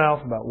 about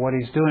himself, about what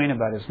he's doing,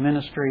 about his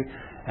ministry,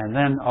 and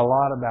then a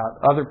lot about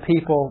other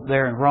people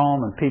there in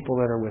Rome and people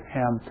that are with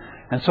him.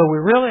 And so we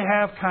really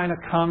have kind of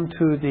come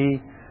to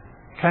the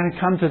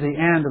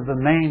end of the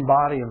main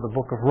body of the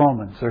book of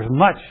Romans. There's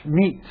much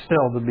meat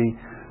still to be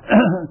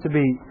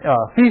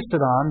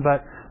feasted on,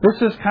 but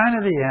this is kind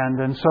of the end,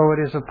 and so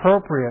it is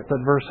appropriate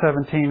that verse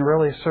 17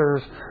 really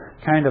serves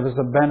kind of as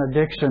a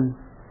benediction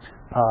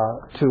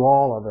to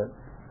all of it.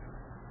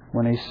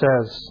 When he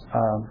says,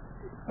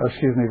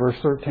 verse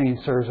 13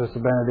 serves as a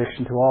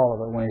benediction to all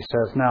of it when he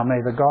says, "Now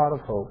may the God of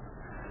hope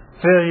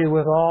fill you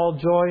with all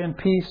joy and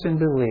peace in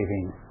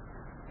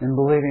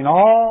believing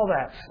all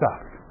that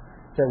stuff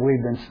that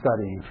we've been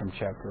studying from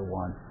chapter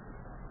 1,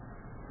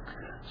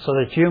 so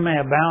that you may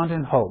abound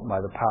in hope by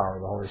the power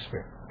of the Holy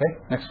Spirit." Okay?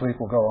 Next week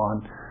we'll go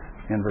on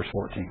in verse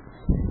 14.